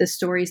the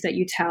stories that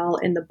you tell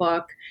in the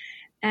book.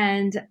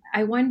 And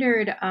I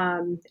wondered,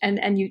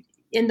 and you,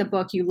 in the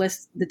book, you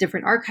list the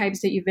different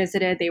archives that you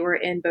visited. They were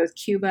in both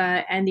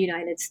Cuba and the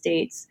United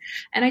States.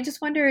 And I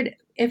just wondered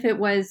if it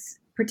was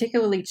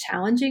particularly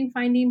challenging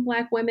finding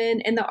Black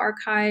women in the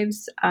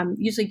archives,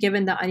 usually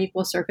given the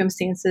unequal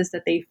circumstances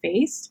that they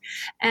faced.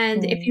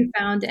 And if you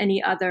found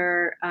any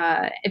other,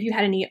 if you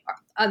had any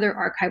other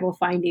archival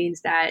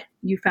findings that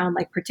you found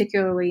like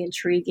particularly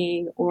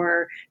intriguing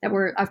or that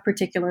were of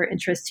particular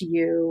interest to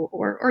you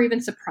or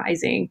even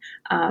surprising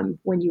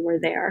when you were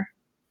there.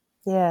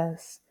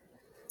 Yes.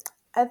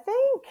 I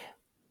think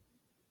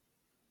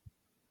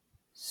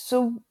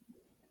so.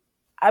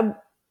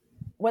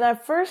 When I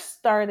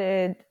first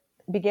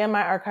began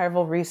my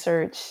archival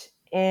research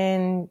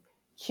in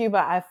Cuba,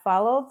 I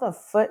followed the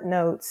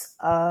footnotes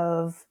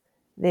of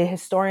the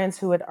historians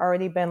who had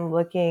already been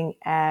looking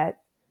at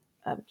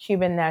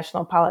Cuban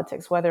national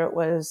politics, whether it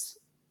was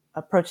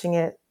approaching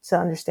it to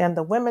understand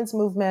the women's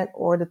movement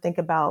or to think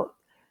about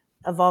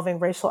evolving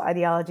racial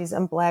ideologies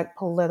and Black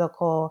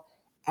political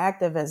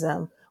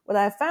activism. What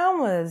I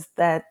found was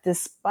that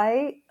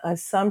despite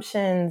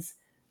assumptions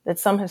that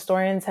some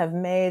historians have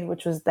made,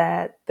 which was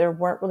that there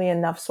weren't really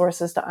enough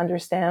sources to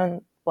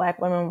understand what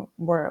Black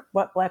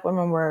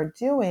women were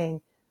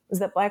doing, was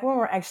that Black women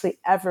were actually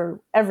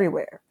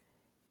everywhere.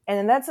 And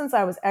in that sense,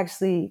 I was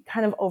actually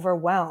kind of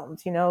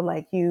overwhelmed,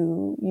 like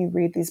you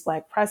read these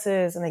Black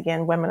presses, and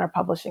again, women are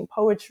publishing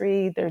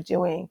poetry, they're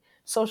doing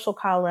social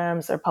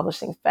columns, they're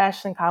publishing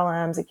fashion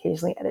columns,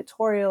 occasionally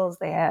editorials,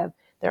 they have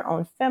their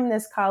own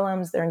feminist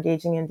columns, they're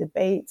engaging in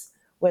debates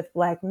with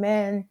Black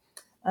men.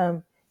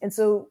 And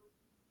so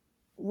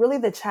really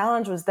the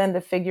challenge was then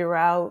to figure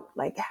out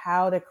like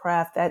how to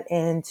craft that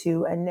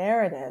into a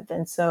narrative.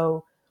 And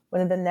so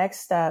one of the next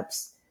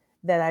steps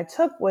that I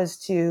took was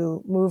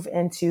to move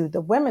into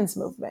the women's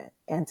movement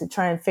and to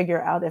try and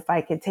figure out if I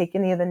could take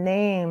any of the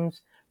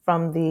names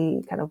from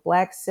the kind of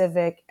Black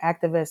civic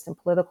activist and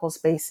political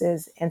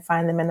spaces and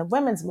find them in the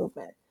women's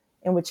movement,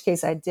 in which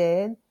case I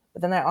did.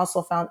 But then I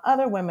also found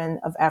other women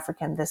of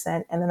African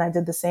descent. And then I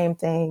did the same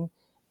thing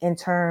in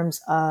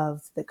terms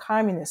of the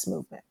communist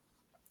movement.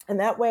 And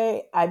that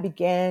way I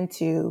began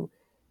to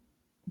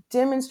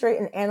demonstrate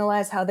and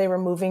analyze how they were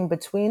moving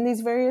between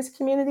these various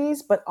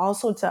communities, but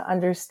also to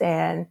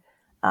understand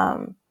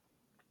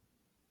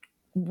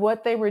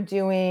what they were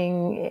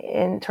doing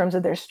in terms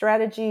of their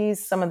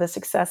strategies, some of the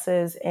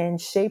successes in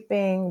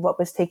shaping what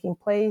was taking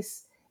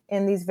place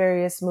in these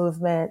various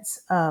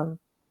movements,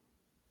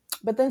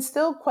 but then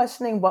still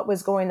questioning what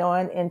was going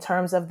on in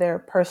terms of their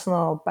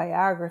personal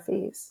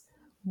biographies.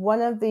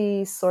 One of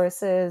the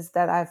sources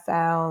that I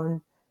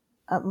found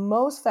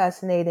most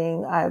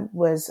fascinating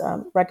was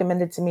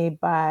recommended to me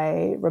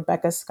by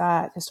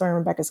historian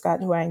Rebecca Scott,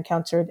 who I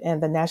encountered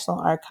in the National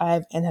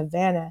Archive in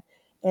Havana.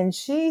 And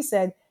she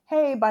said,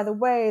 hey, by the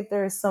way,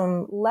 there's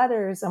some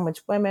letters in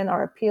which women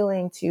are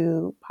appealing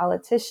to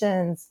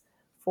politicians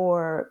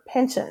for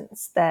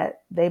pensions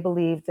that they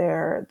believe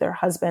their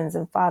husbands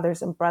and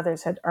fathers and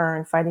brothers had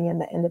earned fighting in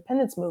the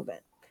independence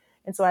movement.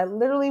 And so I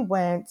literally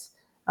went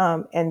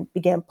and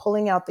began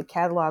pulling out the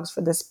catalogs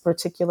for this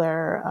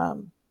particular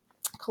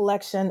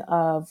collection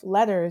of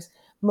letters.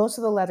 Most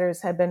of the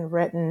letters had been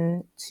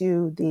written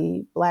to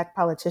the Black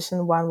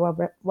politician Juan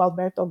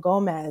Gualberto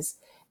Gomez,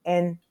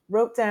 and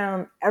wrote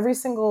down every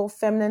single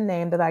feminine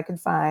name that I could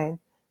find,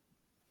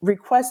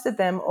 requested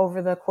them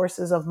over the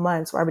courses of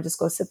months where I would just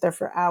go sit there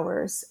for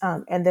hours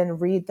and then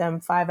read them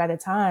 5 at a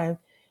time.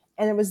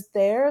 And it was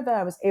there that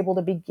I was able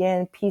to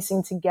begin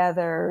piecing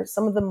together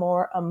some of the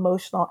more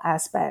emotional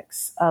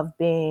aspects of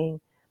being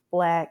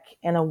Black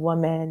and a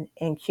woman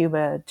in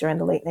Cuba during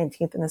the late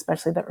 19th and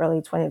especially the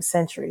early 20th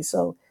century.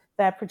 So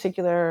that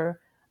particular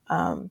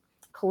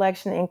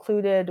collection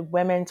included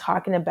women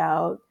talking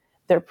about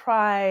their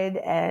pride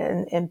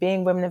and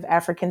being women of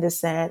African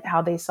descent,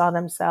 how they saw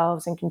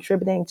themselves and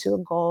contributing to a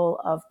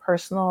goal of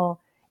personal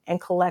and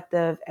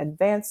collective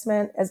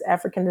advancement as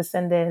African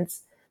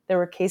descendants. There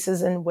were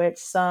cases in which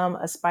some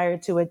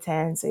aspired to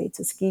attend, say,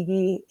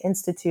 Tuskegee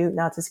Institute,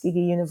 now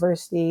Tuskegee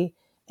University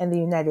in the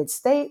United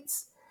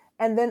States.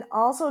 And then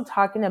also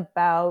talking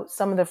about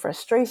some of the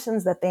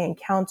frustrations that they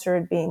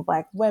encountered being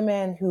Black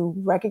women who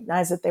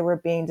recognized that they were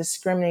being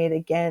discriminated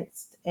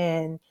against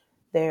in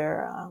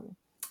their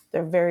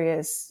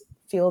various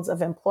fields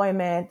of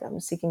employment,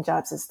 seeking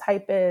jobs as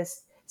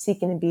typists,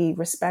 seeking to be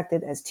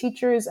respected as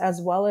teachers, as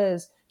well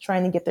as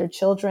trying to get their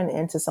children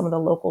into some of the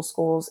local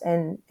schools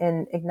and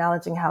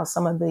acknowledging how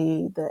some of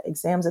the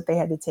exams that they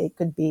had to take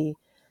could be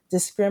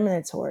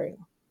discriminatory.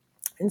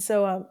 And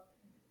so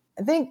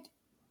I think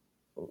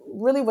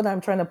really what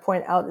I'm trying to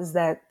point out is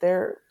that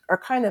there are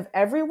kind of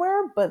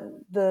everywhere, but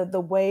the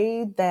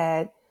way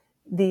that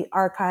the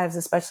archives,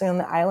 especially on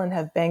the island,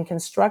 have been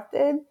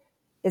constructed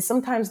is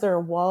sometimes there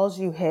are walls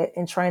you hit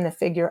in trying to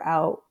figure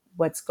out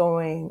what's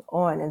going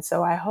on. And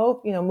so I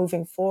hope,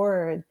 moving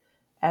forward,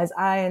 as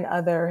I and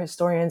other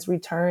historians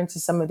return to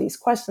some of these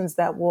questions,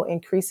 that we'll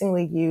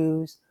increasingly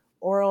use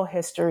oral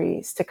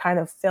histories to kind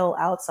of fill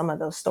out some of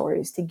those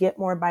stories, to get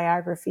more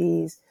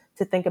biographies,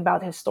 to think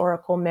about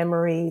historical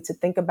memory, to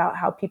think about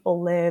how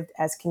people lived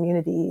as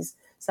communities,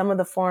 some of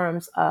the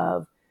forms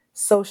of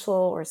social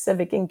or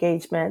civic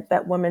engagement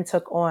that women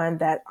took on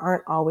that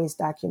aren't always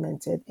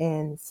documented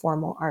in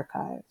formal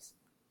archives.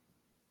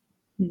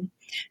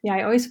 Yeah,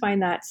 I always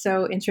find that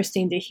so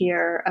interesting to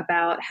hear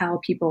about how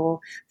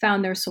people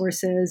found their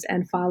sources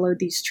and followed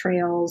these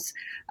trails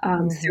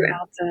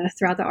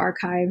throughout the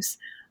archives.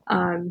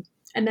 And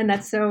then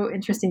that's so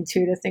interesting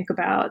too to think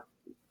about,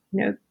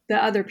 the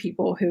other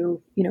people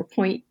who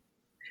point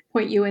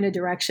you in a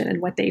direction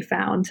and what they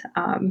found.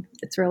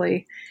 It's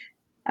really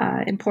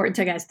important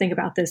to guys think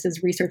about this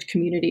as research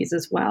communities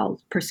as well,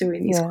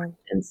 pursuing these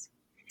questions.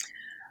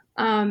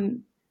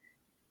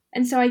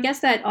 And so I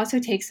guess that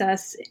also takes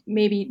us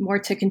maybe more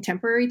to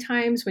contemporary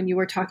times when you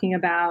were talking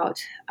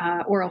about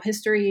oral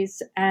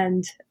histories.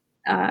 And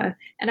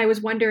I was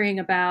wondering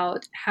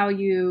about how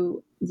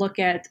you look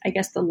at, I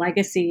guess, the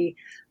legacy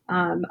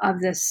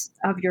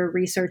of your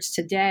research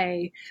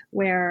today,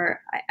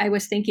 where I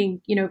was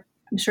thinking,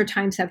 I'm sure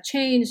times have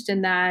changed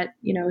and that,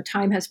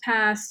 time has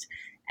passed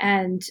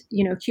and,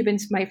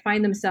 Cubans might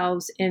find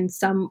themselves in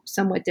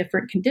somewhat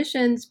different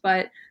conditions,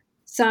 but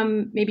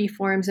some maybe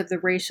forms of the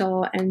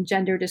racial and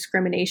gender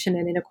discrimination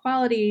and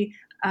inequality,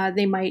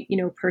 they might,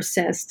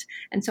 persist.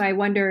 And so I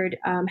wondered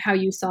how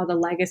you saw the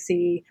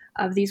legacy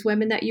of these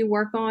women that you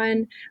work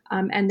on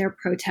and their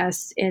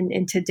protests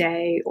in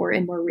today or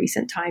in more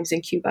recent times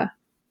in Cuba.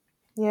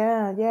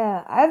 Yeah.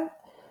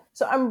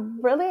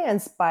 I'm really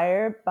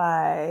inspired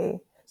by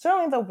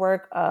certainly the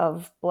work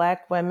of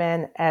Black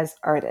women as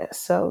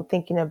artists. So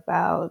thinking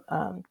about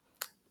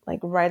like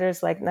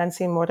writers like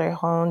Nancy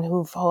Morejón,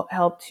 who've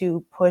helped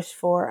to push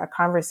for a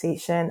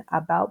conversation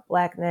about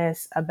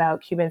Blackness,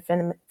 about Cuban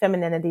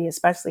femininity,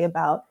 especially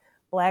about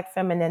Black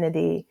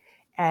femininity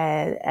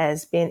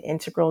as being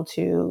integral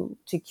to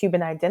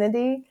Cuban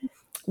identity,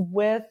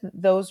 with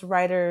those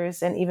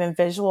writers and even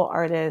visual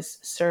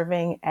artists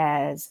serving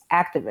as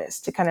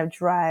activists to kind of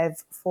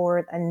drive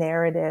forward a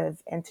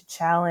narrative and to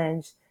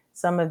challenge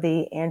some of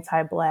the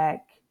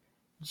anti-Black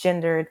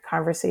gendered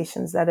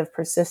conversations that have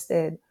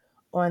persisted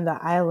on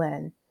the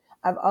island.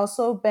 I've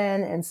also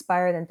been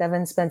inspired, and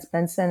Devin Spence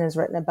Benson has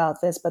written about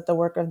this, but the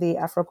work of the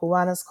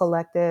Afro-Cubanos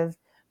Collective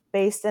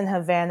based in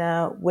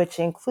Havana, which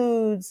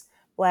includes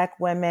Black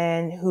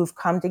women who've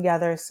come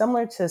together,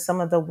 similar to some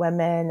of the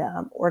women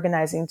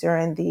organizing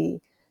during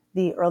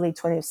the early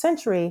 20th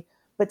century,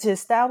 but to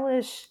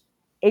establish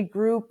a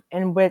group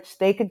in which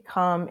they could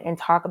come and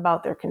talk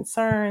about their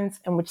concerns,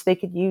 in which they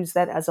could use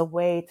that as a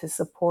way to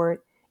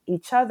support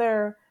each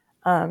other,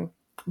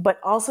 but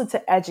also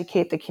to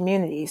educate the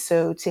community.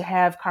 So to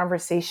have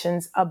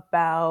conversations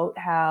about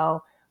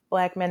how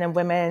Black men and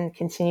women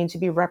continue to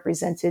be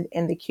represented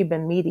in the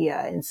Cuban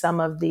media and some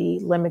of the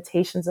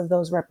limitations of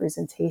those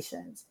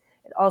representations.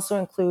 It also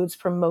includes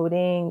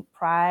promoting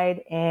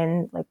pride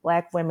in like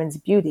Black women's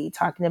beauty,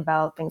 talking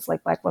about things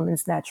like Black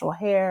women's natural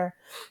hair,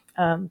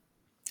 and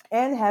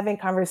having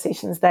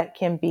conversations that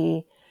can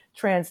be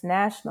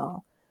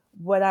transnational.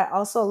 What I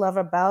also love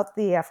about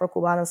the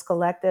Afro-Cubanos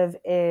Collective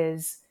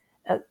is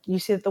you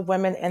see that the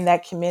women in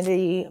that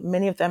community,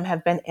 many of them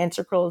have been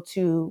integral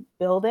to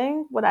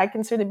building what I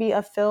consider to be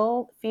a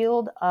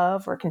field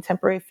of or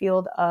contemporary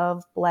field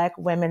of Black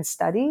women's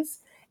studies,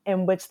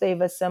 in which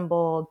they've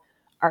assembled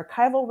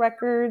archival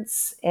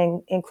records,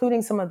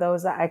 including some of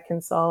those that I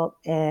consult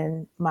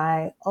in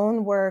my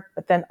own work,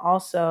 but then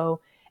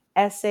also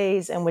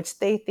essays in which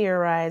they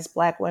theorize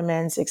Black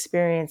women's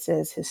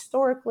experiences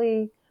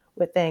historically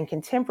within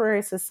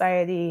contemporary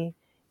society,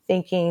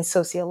 thinking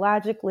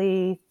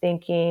sociologically,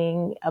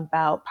 thinking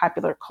about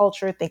popular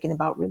culture, thinking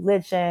about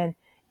religion,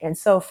 and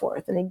so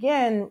forth. And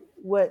again,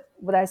 what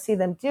I see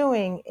them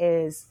doing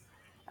is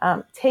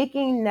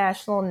taking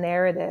national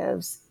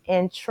narratives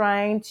and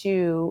trying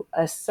to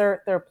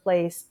assert their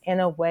place in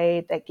a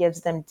way that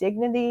gives them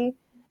dignity,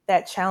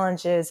 that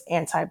challenges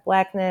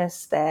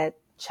anti-Blackness, that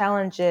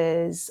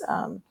challenges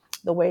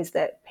the ways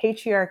that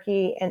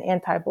patriarchy and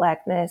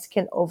anti-Blackness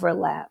can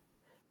overlap,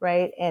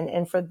 right?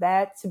 And for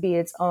that to be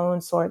its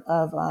own sort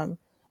of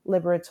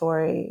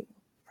liberatory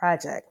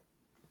project.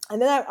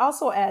 And then I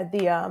also add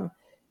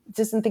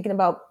just in thinking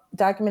about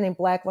documenting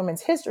Black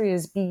women's history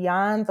is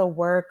beyond the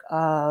work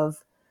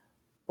of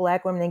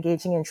Black women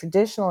engaging in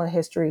traditional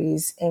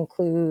histories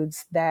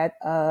includes that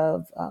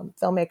of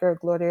filmmaker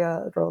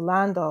Gloria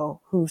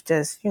Rolando, who's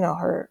just,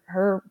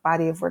 her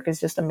body of work is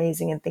just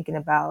amazing in thinking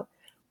about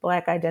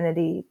Black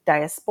identity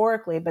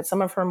diasporically. But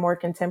some of her more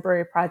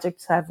contemporary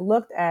projects have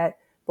looked at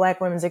Black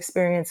women's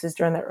experiences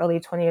during the early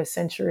 20th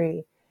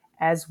century,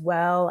 as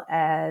well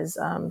as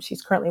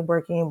she's currently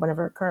working, one of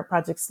her current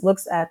projects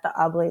looks at the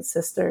Oblate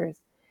sisters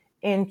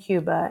in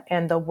Cuba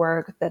and the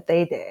work that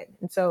they did.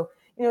 And so,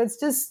 it's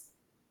just,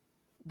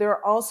 there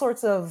are all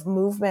sorts of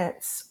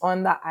movements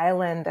on the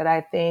island that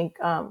I think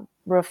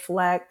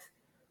reflect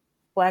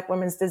Black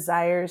women's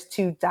desires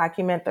to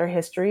document their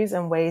histories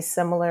in ways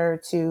similar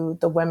to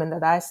the women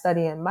that I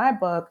study in my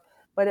book.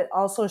 But it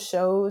also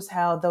shows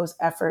how those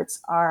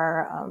efforts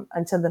are,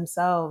 unto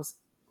themselves,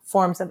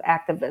 forms of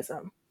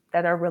activism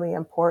that are really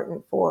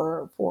important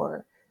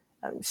for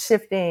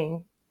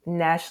shifting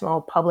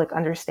national public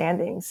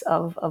understandings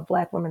of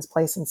Black women's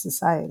place in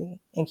society,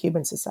 in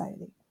Cuban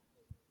society.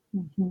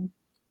 Mm-hmm.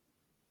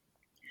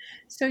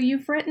 So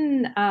you've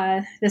written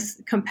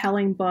this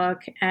compelling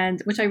book, and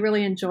which I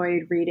really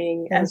enjoyed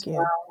reading as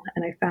well.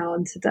 And I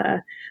found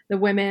the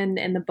women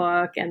in the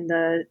book and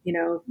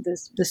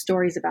the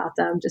stories about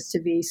them just to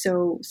be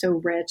so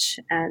rich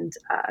and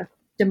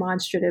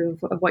demonstrative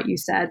of what you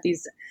said.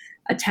 These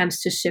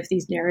attempts to shift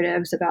these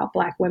narratives about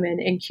Black women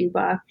in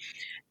Cuba.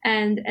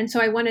 And so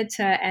I wanted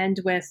to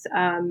end with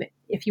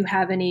if you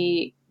have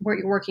any what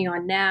you're working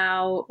on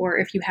now, or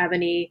if you have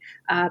any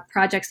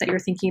projects that you're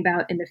thinking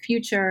about in the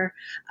future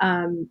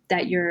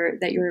that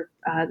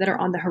are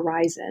on the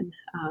horizon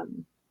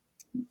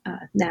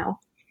now.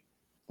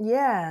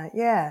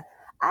 Yeah.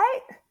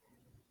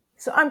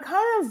 So I'm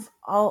kind of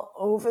all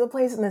over the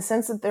place in the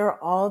sense that there are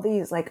all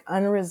these like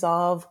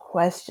unresolved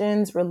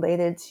questions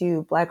related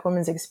to Black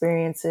women's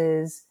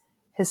experiences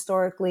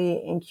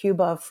historically in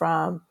Cuba,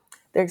 from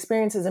their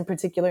experiences in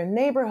particular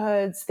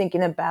neighborhoods,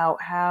 thinking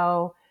about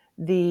how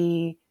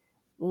the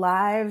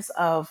lives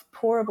of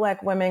poor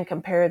Black women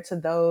compared to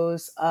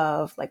those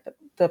of like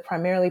the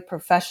primarily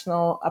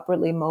professional,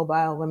 upwardly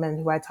mobile women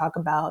who I talk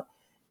about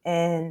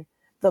in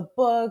the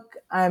book.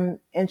 I'm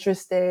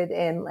interested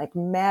in like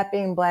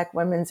mapping Black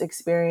women's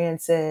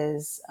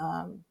experiences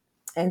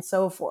and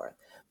so forth.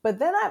 But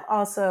then I've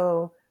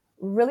also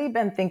really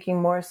been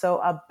thinking more so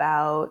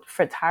about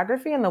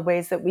photography and the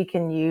ways that we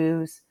can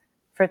use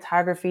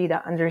photography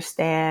to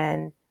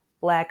understand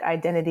Black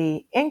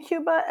identity in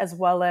Cuba as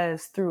well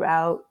as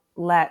throughout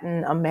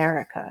Latin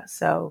America.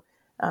 So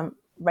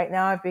right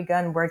now I've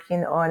begun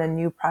working on a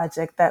new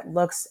project that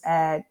looks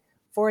at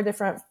 4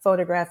 different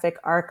photographic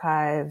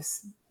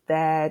archives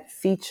that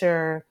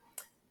feature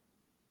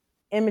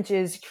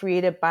images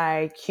created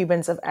by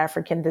Cubans of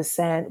African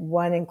descent.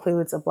 One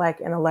includes a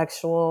Black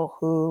intellectual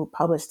who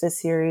published a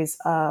series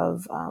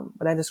of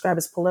what I describe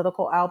as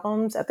political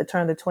albums at the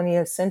turn of the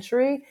 20th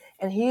century.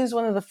 And he's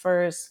one of the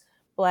first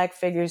Black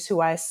figures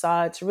who I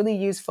saw to really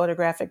use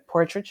photographic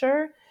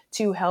portraiture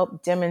to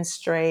help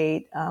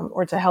demonstrate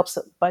or to help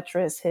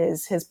buttress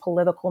his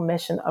political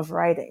mission of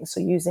writing. So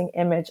using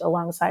image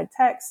alongside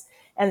text.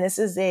 And this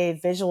is a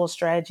visual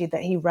strategy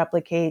that he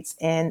replicates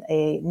in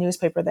a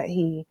newspaper that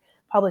he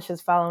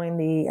publishes following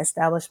the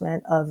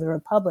establishment of the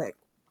Republic.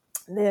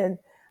 Then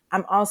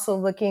I'm also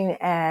looking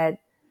at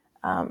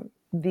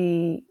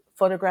the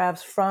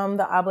photographs from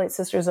the Oblate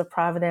Sisters of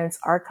Providence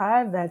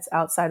archive that's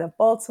outside of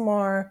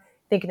Baltimore,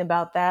 thinking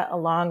about that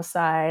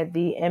alongside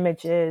the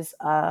images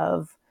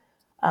of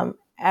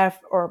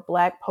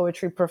Black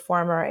poetry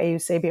performer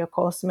Eusebia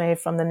Cosme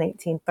from the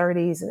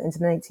 1930s and into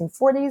the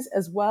 1940s,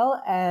 as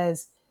well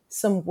as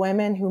some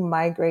women who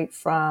migrate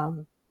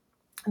from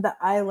the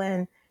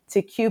island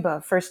to Cuba,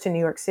 first to New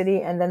York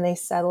City, and then they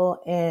settle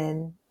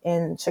in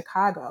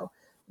Chicago.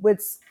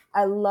 What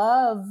I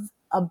love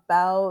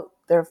about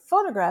their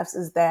photographs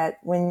is that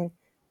when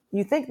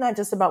you think not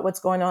just about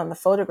what's going on in the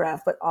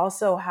photograph, but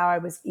also how I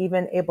was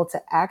even able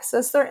to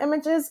access their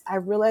images, I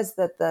realized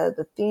that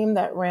the theme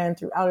that ran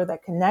throughout or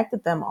that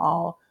connected them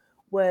all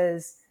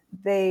was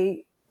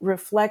they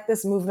reflect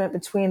this movement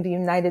between the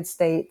United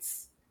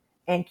States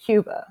and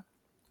Cuba,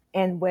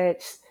 in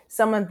which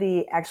some of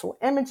the actual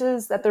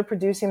images that they're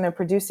producing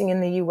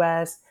in the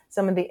U.S.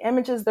 Some of the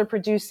images they're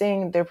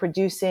producing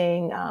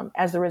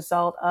as a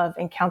result of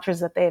encounters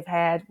that they've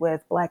had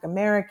with Black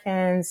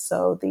Americans.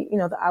 So the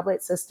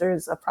Oblate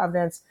Sisters of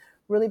Providence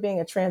really being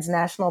a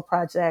transnational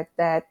project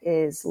that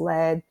is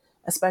led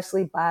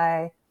especially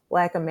by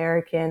Black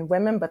American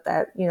women, but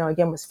that,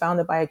 again, was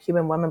founded by a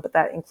Cuban woman, but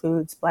that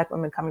includes Black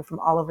women coming from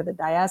all over the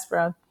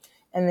diaspora.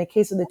 And in the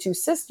case of the two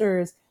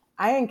sisters,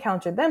 I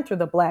encountered them through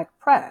the Black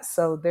press.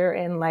 So they're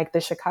in like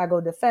the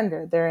Chicago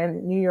Defender, they're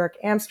in New York,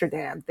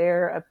 Amsterdam,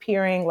 they're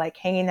appearing, like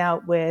hanging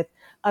out with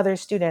other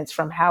students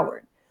from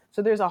Howard.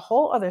 So there's a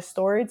whole other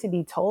story to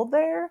be told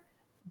there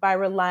by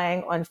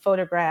relying on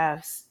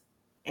photographs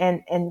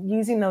and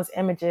using those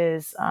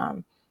images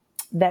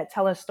that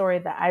tell a story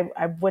that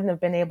I wouldn't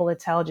have been able to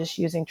tell just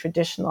using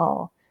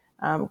traditional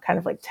kind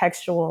of like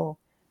textual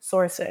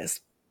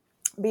sources.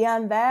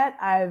 Beyond that,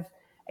 I've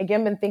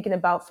again been thinking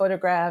about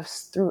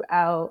photographs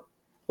throughout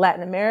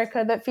Latin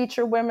America that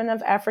feature women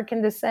of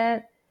African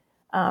descent.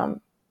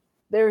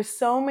 There's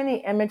so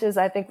many images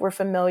I think we're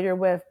familiar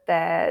with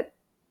that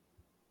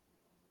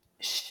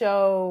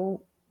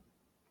show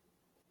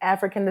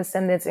African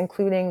descendants,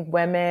 including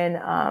women,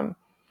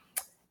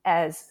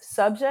 as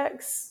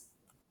subjects.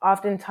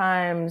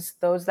 Oftentimes,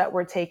 those that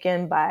were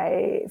taken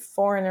by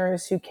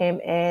foreigners who came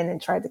in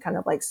and tried to kind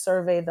of like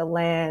survey the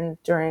land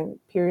during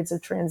periods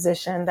of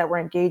transition that were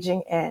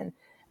engaging in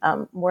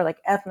more like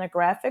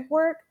ethnographic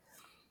work.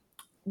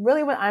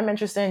 Really what I'm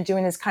interested in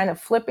doing is kind of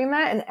flipping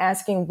that and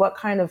asking what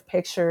kind of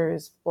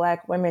pictures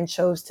Black women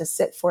chose to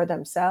sit for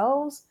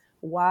themselves,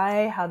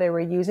 why, how they were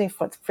using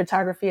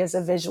photography as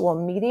a visual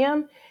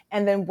medium,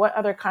 and then what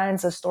other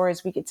kinds of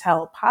stories we could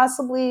tell,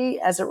 possibly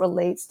as it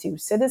relates to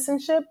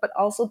citizenship, but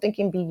also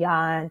thinking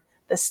beyond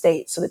the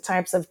state. So the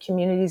types of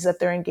communities that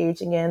they're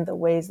engaging in, the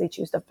ways they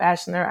choose to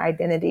fashion their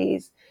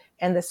identities,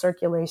 and the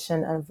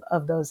circulation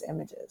of those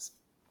images.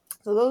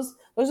 So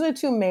those are the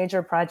two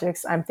major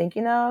projects I'm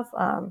thinking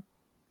of,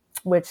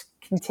 which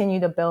continue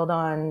to build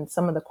on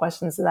some of the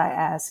questions that I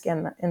ask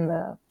in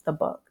the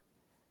book.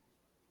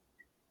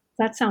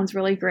 That sounds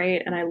really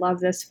great. And I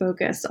love this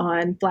focus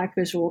on Black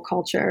visual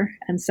culture.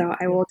 And so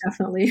I will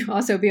definitely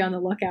also be on the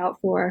lookout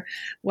for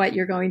what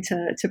you're going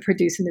to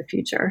produce in the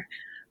future.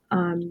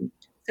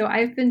 So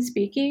I've been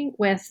speaking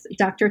with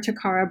Dr.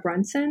 Takkara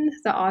Brunson,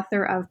 the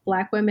author of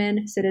Black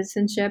Women,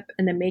 Citizenship,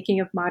 and the Making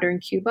of Modern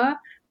Cuba,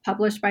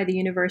 published by the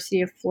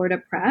University of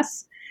Florida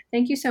Press.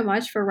 Thank you so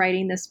much for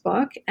writing this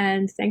book,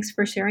 and thanks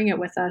for sharing it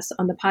with us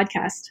on the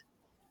podcast.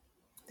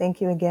 Thank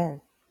you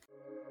again.